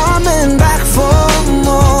on coming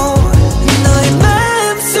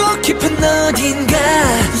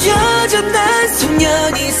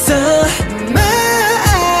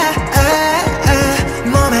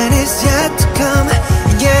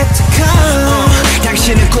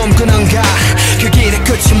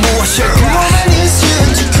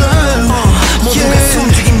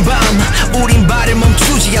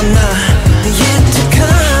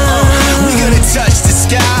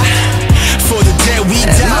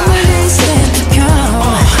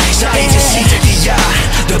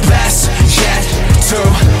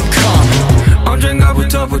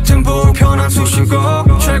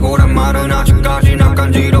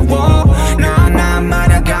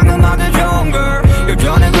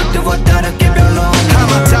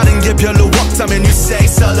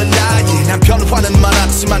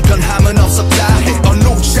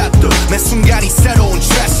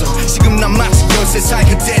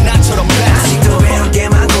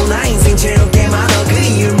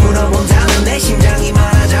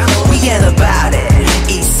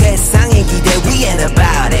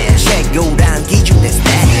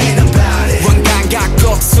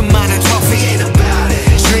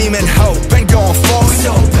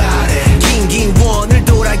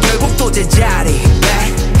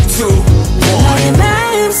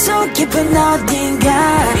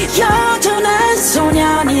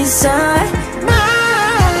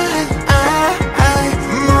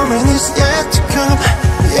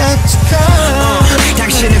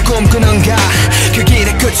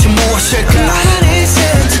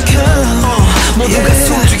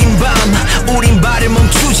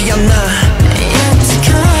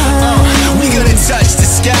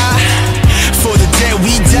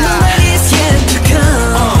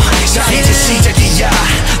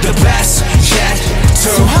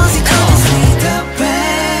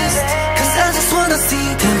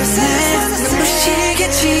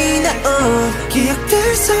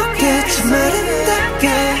기억들 속에 참 아름답게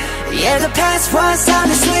Yeah, the past was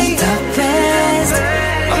honestly the best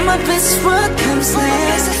But my best is what comes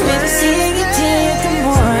next We'll sing it till the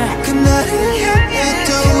more 그날을 향해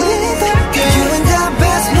또 우리답게 You and the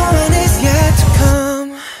best moment is yet to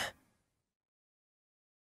come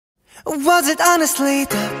Was it honestly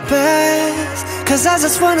the best? Cause I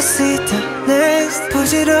just wanna see the next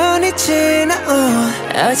부지런히 지나온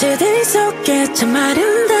어제들 속에 참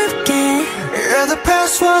아름답게 Yeah, the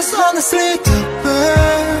past was honestly the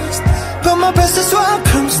best But my best is what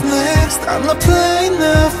comes next I'm not playing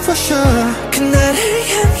now for sure 그날을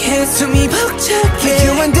향해 숨이 벅차게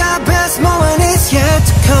You and the best moment is yet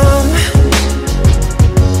to come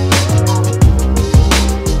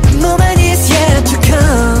Moment is yet to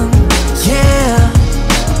come Yeah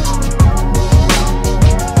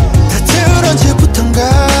다들 언제부턴가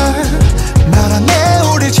말하네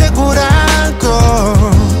우리 최고라고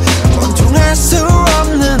온통할 수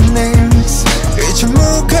없는 names 이제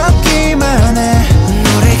무겁기만 해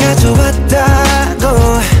노래가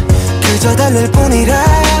좋았다고 그저 달랠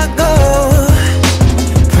뿐이라고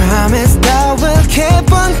Promise that we'll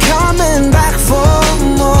keep on coming back for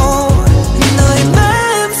more 너의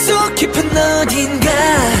마음속 깊은 어딘가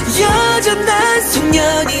여전한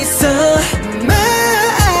소년이 있어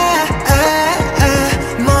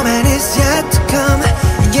Moment is yet to come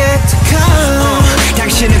Yet to come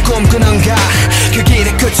당신은 꿈꾸는가 그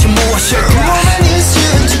길의 끝이 무엇일까 Moment is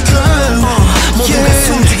yet to come 모두가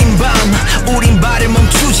숨죽인 밤 우린 발을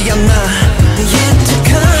멈추지 않나 Yet to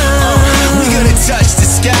come We're gonna touch the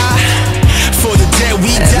sky For the day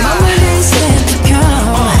we die Moment is yet to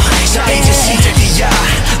come 자 이제 시작이야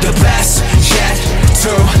The best yet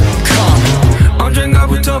to come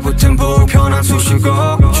언젠가부터 붙은 불편한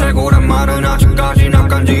수식어 최고란 말은 아직까지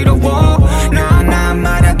낯간지러워 난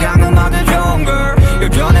말야간 음악에 좋은 걸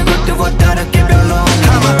예전에 그때와 다르게 별로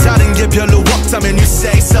아마 다른 게 별로 없다면 you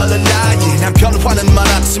say 설레라니 난 변화는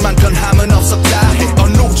많았지만 변함은 없었다 해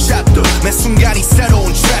어느 샷도 매 순간이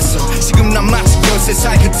새로운 트레서 지금 난 마치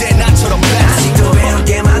 13살 그때 나처럼 아직도 배울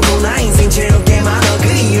게 많고 나 인생 채울 게 많아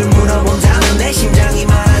그 이유를 물어본다면 내 심장이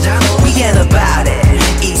말하잖아 We ain't about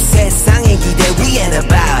it 이 세상의 기대 We ain't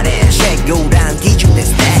about it 최고란 기준의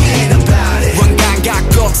스택 We ain't about it 왕관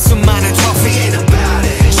갖고 수많은 trophy We ain't about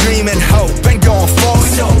it Dream and hope and going for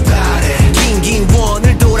it So about it 긴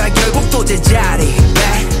원을 돌아 결국 또 제자리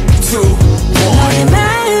Back to 너의 one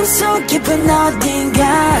마음속 깊은 어딘가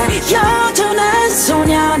여전한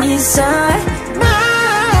소년이 있어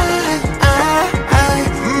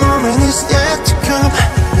Moment is yet to come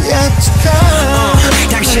Yet to come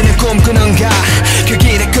당신은 꿈꾸는가 그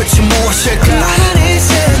길의 끝이 무엇일까 Moment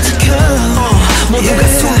is yet to come 모두가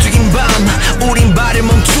숨죽인 밤 우린 발을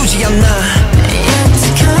멈추지 않나 Yet to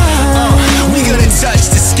come We're gonna touch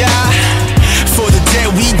the sky For the day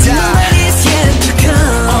we die Moment is yet to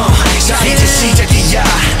come 자 이제 시작이야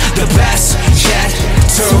The best yet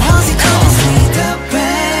to So was it come honestly the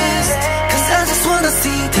best? Cause I just wanna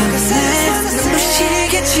see the next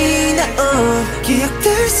눈부시게 지나온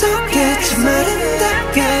기억들 속에 참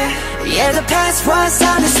아름답게 Yeah, the past was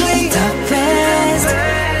honestly the best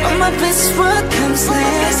But my best is what comes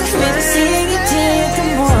next We'll sing it till the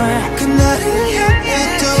more 그날을 향해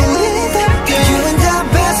또 우리답게 You and the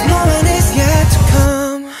best moment is yet to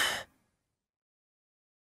come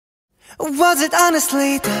Was it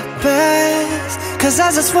honestly the best? Cause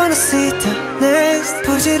I just wanna see the next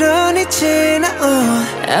부지런히 지나온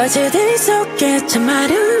어제들 속에 참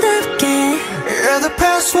아름답게 Yeah, the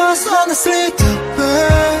past was honestly the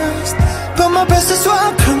best But my best is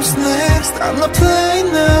what comes next I'm not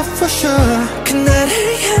playing now for sure 그날을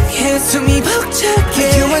향해 숨이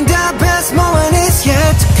벅차게 You and the best moment is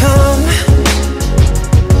yet to come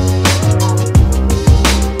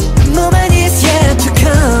Moment is yet to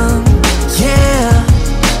come Yeah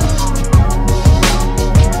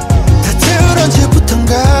다들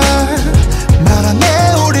언제부턴가 말하네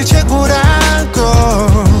우리 최고라고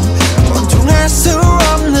온통할 수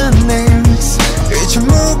없는 names 이제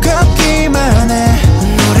무겁기만 해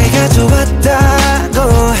노래가 좋았다고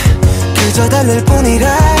그저 달랠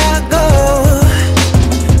뿐이라고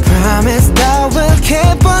Promise that we'll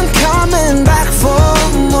keep on coming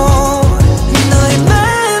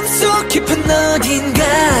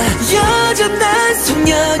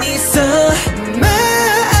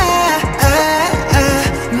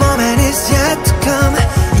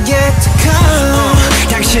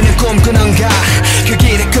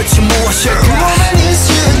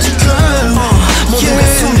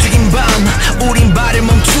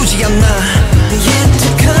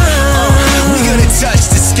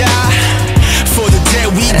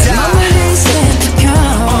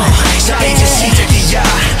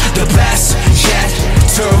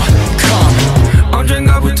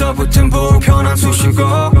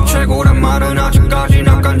쑤시고 최고란 말은 아직까지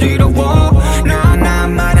낯간지러워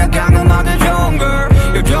난 말야강 음악에 좋은 걸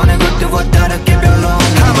예전에 그때와 다르게 별로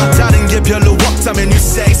아마 다른 게 별로 없다면 you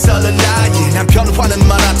say 설레나이 난 변화는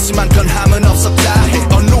많았지만 변함은 없었다 해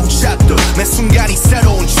어느 샷도 매 순간이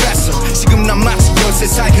새로운 트레서 지금 난 마치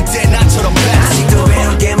 13살 그때 나처럼 아직도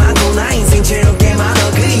배울 게 많고 나 인생 채울 게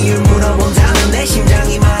많아 그 이유를 물어본다면 내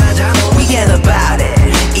심장이 말하잖아 We ain't about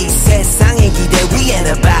it 이 세상의 기대 We ain't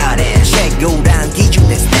about it 최고란 기준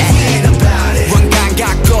that's that We ain't about it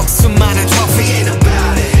원감각고 수많은 trophy We ain't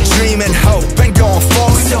about it Dream and hope and going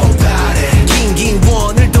for it So about it 긴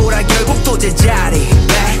원을 돌아 결국 또 제자리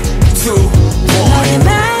Back to one 너의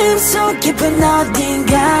마음속 깊은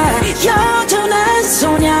어딘가 여전한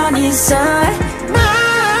소년이 있어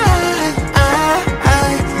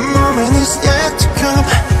Moment is yet to come,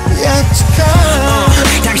 yet to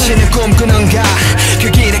come 당신은 꿈꾸는가 그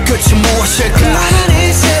길의 끝이 무엇일까 Moment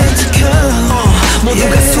is yet to come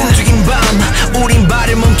모두가 숨죽인 밤 우린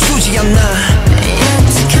발을 멈추지 않나 Yet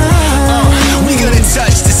to come We gonna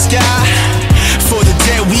touch the sky For the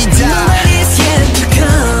day we die Moment is yet to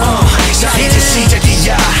come 자 이제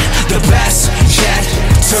시작이야 The best yet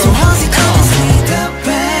to So how's it come the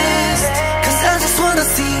best Cause I just wanna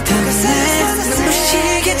see the next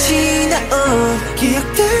눈부시게 지나온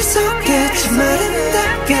기억들 속에 참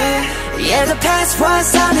아름답게 Yeah, the past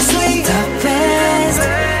was honestly the best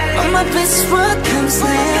But my best is what comes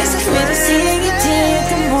next We're seeing it till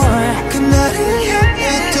the more 그날을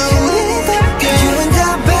향해 또 우리답게 You and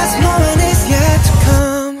the best moment is yet to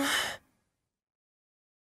come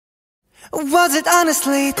Was it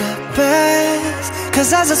honestly the best?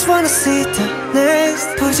 Cause I just wanna see the next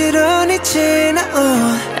부지런히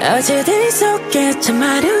지나온 어제들 속에 참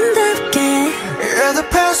아름답게 Yeah, the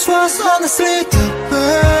past was honestly the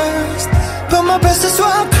best But my best is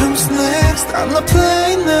what comes next I'm not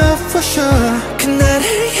playing now for sure 그날을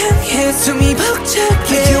향해 숨이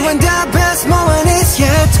벅차게 You and the best moment is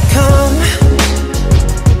yet to come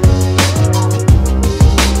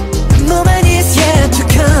Moment is yet to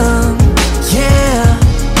come Yeah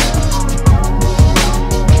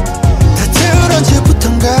다들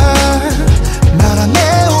언제부턴가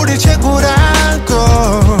말하네 우리 최고라고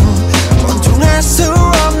온통할 수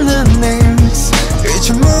없는 news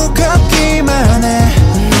이제 무겁기만 해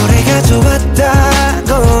노래가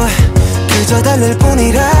좋았다고 그저 달랠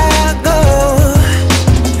뿐이라고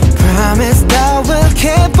Promise that we'll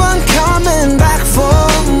keep on coming back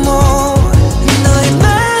for more 너의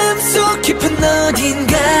마음속 깊은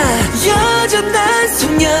어딘가 여전한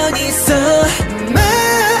소년이 있어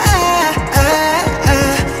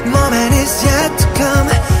Moment is yet to come,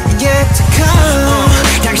 yet to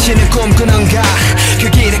come 당신은 꿈꾸는가 그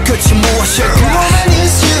길의 끝이 무엇일까 Moment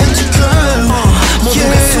is yet to come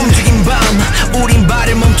모두가 숨죽인 밤 우린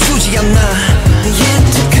발을 멈추지 않나 Yet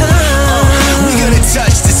to come We gonna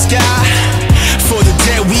touch the sky For the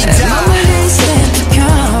day we die Moment is yet to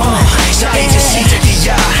come 자 이제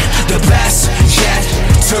시작이야 The best yet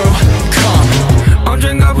to come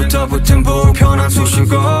언젠가부터 붙은 불편한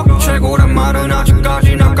수식어 최고란 말은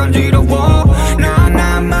아직까지 낯간지러워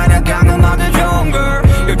난 말야강 음악에 좋은 걸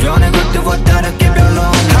예전에 그때와 다르게 별로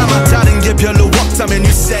아마 다른 게 별로 없다면 you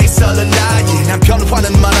say 설레나이 난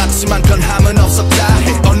변화는 많았지만 변함은 없었다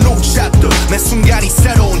해 어느 샷도 매 순간이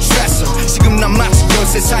새로운 트레서 지금 난 마치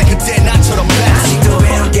 13살 그때 나처럼 아직도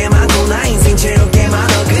배울 게 많고 나 인생 채울 게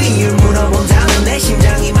많아 그 이유를 물어본다면 내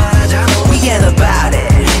심장이 말하잖아 We ain't about it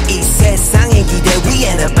이 세상의 기대 We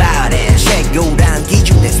ain't about it 최고란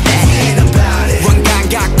기준 that's that We ain't about it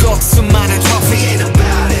원감각고 수많은 trophy We ain't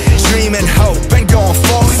about it Dream and hope and going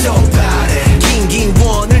for it So about it 긴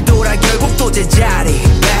원을 돌아 결국 또 제자리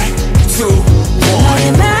Back to one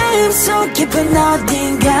너의 마음속 깊은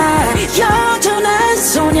어딘가 여전한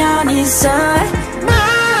소년이 있어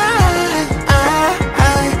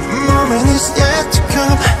Moment is yet to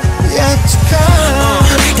come, yet to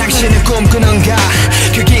come 당신은 꿈꾸는가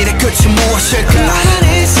그 길의 끝이 무엇일까 Moment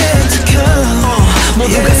is yet to come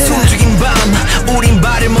모두가 숨죽인 밤 우린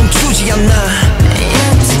발을 멈추지 않나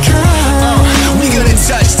Yet to come We gonna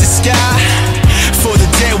touch the sky For the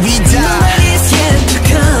day we die Moment is yet to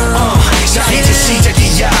come 자 이제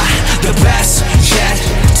시작이야 The best yet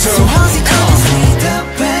to So how's it come the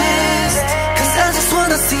best Cause I just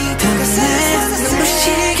wanna see the next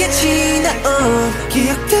눈부시게 지나온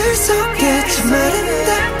기억들 속에 참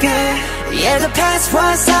아름답게 Yeah, the past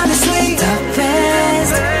was honestly the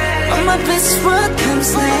best But my best is what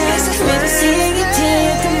comes next We're seeing it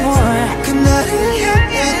till the more 그날을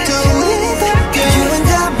향해 또 우리답게 You and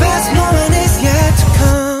the best moment is yet to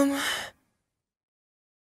come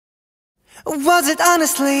Was it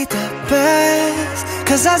honestly the best?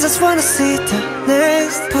 Cause I just wanna see the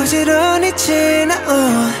next 부지런히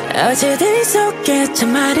지나온 어제들 속에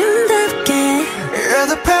참 아름답게 Yeah,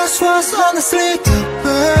 the past was honestly the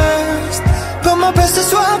best But my best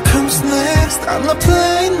is what comes next I'm not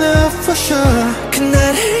playing now for sure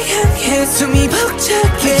그날을 향해 숨이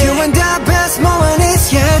벅차게 You and the best moment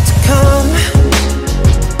is yet to come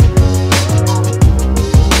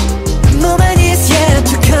Moment is yet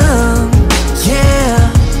to come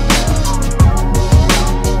Yeah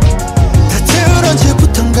다들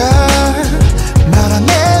언제부턴가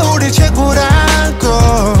말하네 우리 최고라고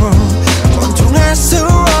온통할 수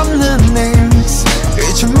없는 names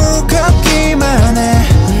이제 무겁기만 해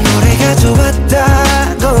노래가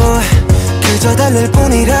좋았다고 그저 달랠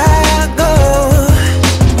뿐이라고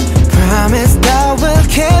Promise that we'll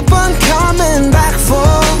keep on coming back for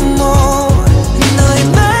more 너의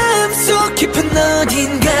마음속 깊은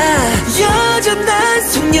어딘가 여전한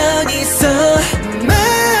소년이 있어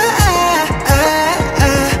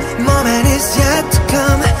Moment is yet to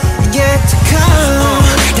come, yet to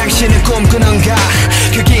come 당신은 꿈꾸는가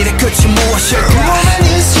그 길의 끝이 무엇일까 Moment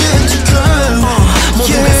is yet to come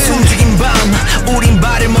모두가 숨죽인 밤 우린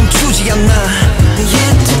발을 멈추지 않나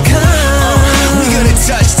Yet to come We're gonna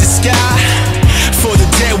touch the sky For the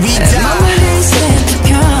day we die Moment is yet to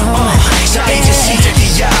come 자 이제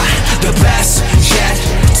시작이야 The best yet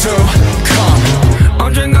to come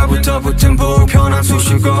언젠가부터 붙은 불편한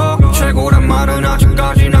수식어 최고란 말은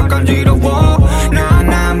아직까지 낯간지러워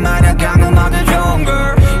난 말야간 음악의 좋은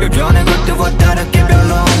걸 예전에 그때와 다르게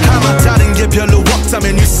별로 아마 다른 게 별로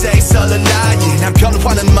없다면 you say 설레나이 난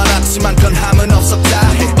변화는 많았지만 변함은 없었다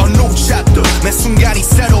해 어느 샷도 매 순간이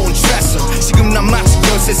새로운 트레서 지금 난 마치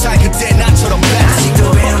 13살 그때 나처럼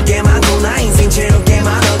아직도 배울 게 많고 나 인생 채울 게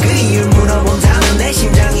많아 그 이유를 물어본다면 내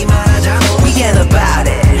심장이 말하잖아 We ain't about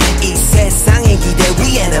it 이 세상의 기대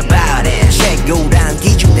We ain't about it 최고란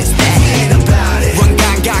기준의 스텝 We ain't about it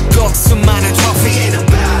왕관 갖고 수많은 트로피 We ain't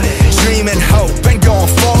about it Dream and hope and going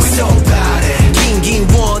forward So about it 긴긴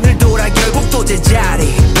원을 돌아 결국 또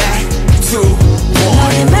제자리 Back to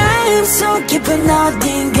너의 one 마음속 깊은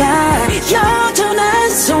어딘가 여전한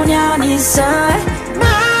소년이 있어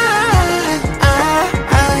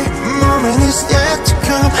Moment is yet to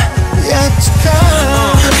come, yet to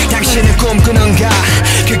come 당신은 꿈꾸는가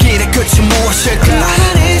그 길의 끝이 무엇일까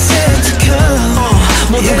Moment is yet to come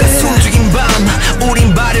모두가 숨죽인 밤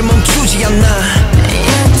우린 발을 멈추지 않나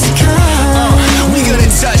Yet to come We're gonna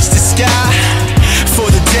touch the sky For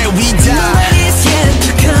the day we die Moment is yet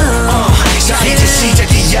to come 자 이제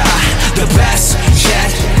시작이야 The best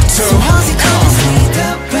yet to So was it come honestly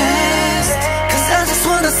the best? Cause I just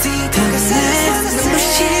wanna see the next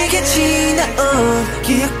눈부시게 지나온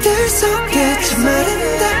기억들 속에 참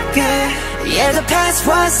아름답게 Yeah, the past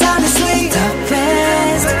was honestly the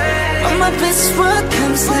best But my best is what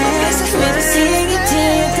comes next We're seeing it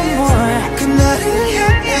even more 그날을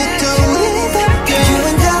향해 또 우리답게 You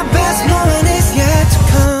and the best moment is yet to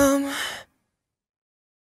come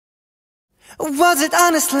Was it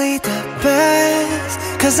honestly the best?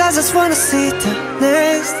 Cause I just wanna see the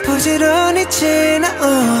next 부지런히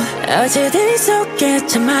지나온 어제들 속에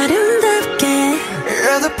참 아름답게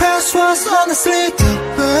Yeah, the past was honestly the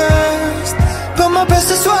best But my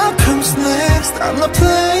best is what comes next I'm not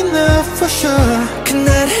playing now for sure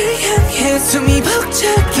그날을 향해 숨이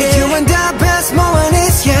벅차게 You and the best moment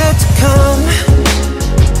is yet to come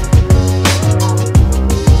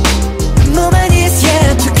Moment is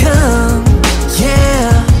yet to come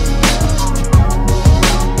Yeah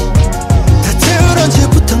다들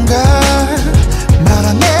언제부턴가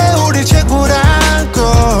말하네 우리 최고라고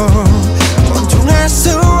온통할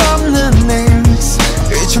수 없는 names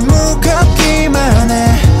이제 무겁기만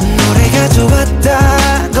해 노래가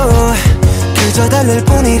좋았다고 그저 달랠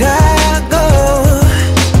뿐이라고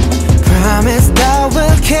Promise that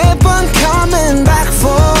we'll keep on coming back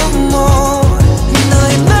for more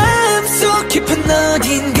너의 마음속 깊은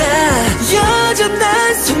어딘가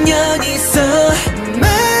여전한 소년이 있어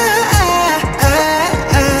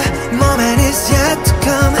Moment is yet to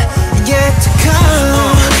come, yet to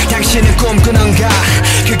come 당신은 꿈꾸는가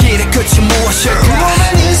그 길의 끝이 무엇일까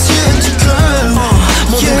Moment is yet to come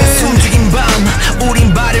모두가 숨죽인 밤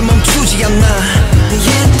우린 발을 멈추지 않나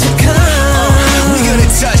Yet to come We're gonna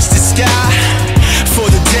touch the sky For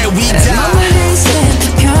the day we die Moment is yet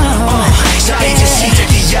to come 자 이제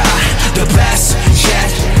시작이야 The best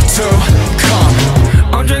yet to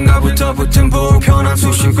come 언젠가부터 붙은 불편한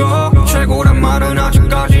수식어 최고란 말은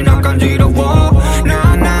아직까지 낯간지러워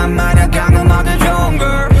난 말야간 음악의 좋은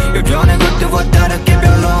걸 예전에 그때와 다르게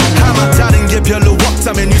별로 아마 다른 게 별로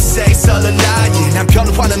없다면 you say 설레나이 난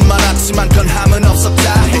변화는 많았지만 많았지만 변함은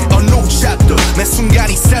없었다 해 어느 샷도 매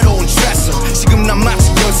순간이 새로운 트레서 지금 난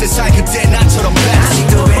마치 13살 그때 나처럼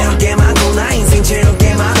아직도 배울 게 많고 나 인생 채울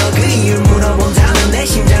게 많아 그 이유를 물어본다면 내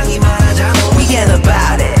심장이 말하잖아 We ain't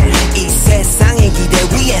about it 이 세상의 기대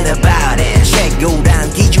We ain't about it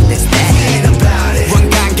최고란 기준 that's that We ain't about it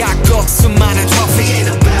원감각 꼭 수많은 trophy We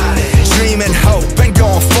ain't about it Dream and hope and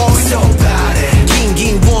going for it So about it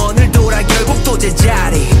긴 원을 돌아 결국 또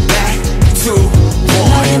제자리 Back to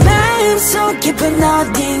너의 마음속 깊은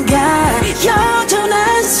어딘가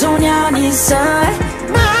여전한 소년이 있어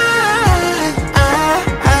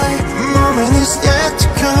Moment is yet to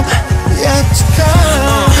come, yet to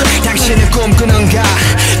come 당신은 꿈꾸는가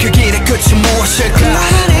그 길의 끝이 무엇일까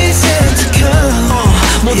Moment is yet to come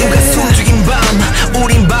모두가 숨죽인 밤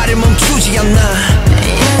우린 발을 멈추지 않나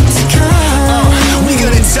Yet to come We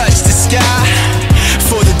gonna touch the sky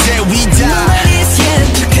For the day we die Moment is yet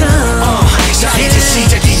to come 자 이제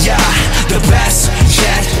시작이야 The best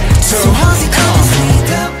yet to So how's it come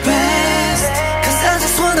the best Cause I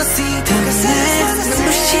just wanna see the next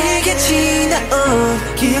눈부시게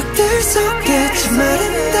지나온 기억들 속에 참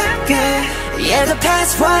아름답게 Yeah, the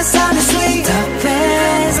past was honestly the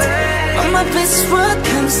best But my best is what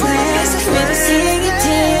comes next We'll sing it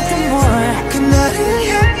till the more 그날을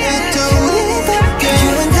향해 또 우리답게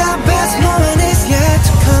You and the best moment is yet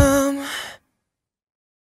to come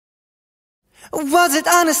Was it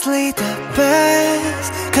honestly the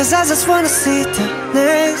best Cause I just wanna see the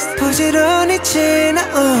next 부지런히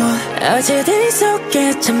지나온 어제들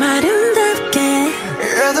속에 참 아름답게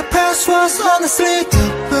Yeah, the past was honestly the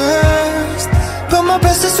best But my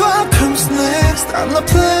best is what comes next I'm not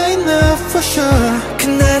playing up for sure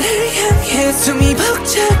그날을 향해 숨이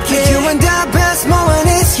벅차게 You and the best moment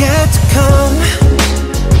is yet to come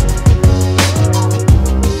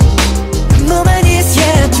Moment is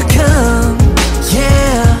yet to come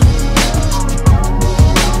Yeah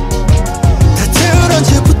다들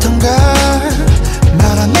언제부턴가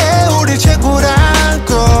말하네 우리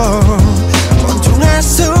최고라고 온통할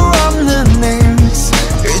수 없는 news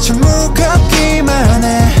이제 무겁기만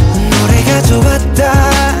해 노래가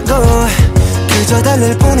좋았다고 그저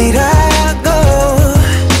달랠 뿐이라고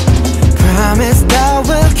Promise that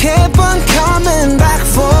we'll keep on coming back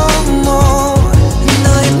for more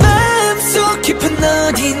너의 마음속 깊은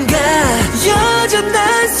어딘가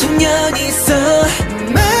여전한 소년이 있어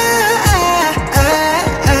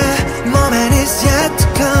Moment is yet to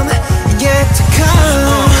come, yet to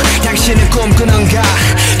come 당신은 꿈꾸는가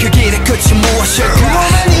그 길의 끝이 무엇일까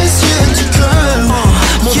Moment is yet to come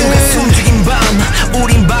모두가 숨죽인 밤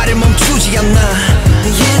우린 발을 멈추지 않나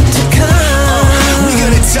Yet to come We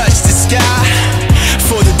gonna touch the sky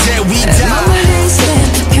For the day we die Moment is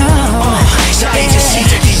yet to come 자 이제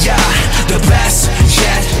시작이야 The best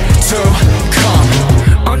yet to come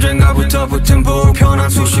언젠가부터 붙은 불편한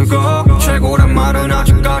수식어 최고란 말은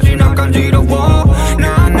아직까지 낯간지러워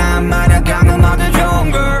난 말야 강음하게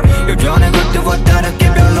좋은 걸 예전에 그때와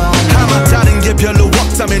다르게 별로 아마 다른 게 별로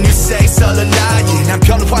없다면 you say it's all a lie 난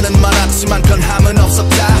변화는 많았지만 변함은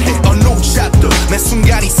없었다 해 어느 샷도 매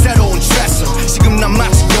순간이 새로운 트레서 지금 난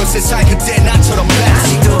마치 13살 그때 나처럼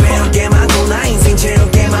아직도 배울 게 많고 나 인생 채울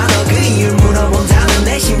게 많아 그 이유를 물어본다면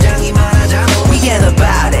내 심장이 말하잖아 We ain't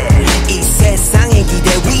about it 이 세상의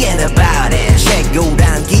기대 We ain't about it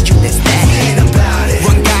최고란 기준 that's that We ain't about it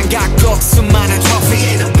원감각 꼭 수많은 trophy We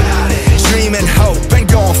ain't about it Dream and hope and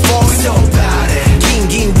going for it So about it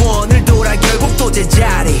긴 원을 돌아 결국 또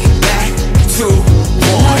제자리 Back to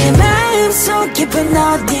너의 마음속 깊은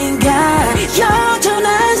어딘가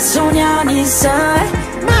여전한 소년이 있어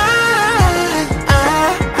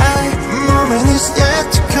Moment is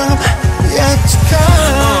yet to come, yet to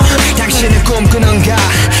come 당신은 꿈꾸는가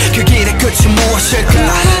그 길의 끝이 무엇일까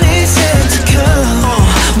Moment is yet to come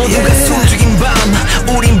모두가 숨죽인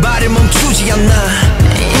밤 우린 발을 멈추지 않나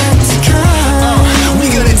Yet to come We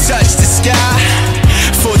gonna touch the sky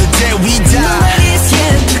For the day we die Moment is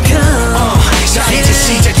yet to come 자 이제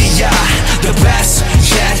시작이야 The best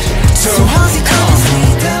yet to So how's it come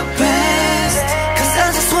the best Cause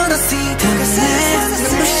I just wanna see the next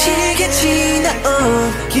눈부시게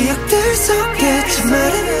지나온 기억들 속에 참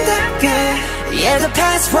아름답게 Yeah, the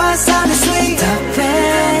past was honestly the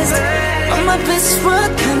best But my best is what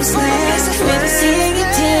comes next We'll sing it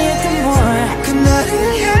till the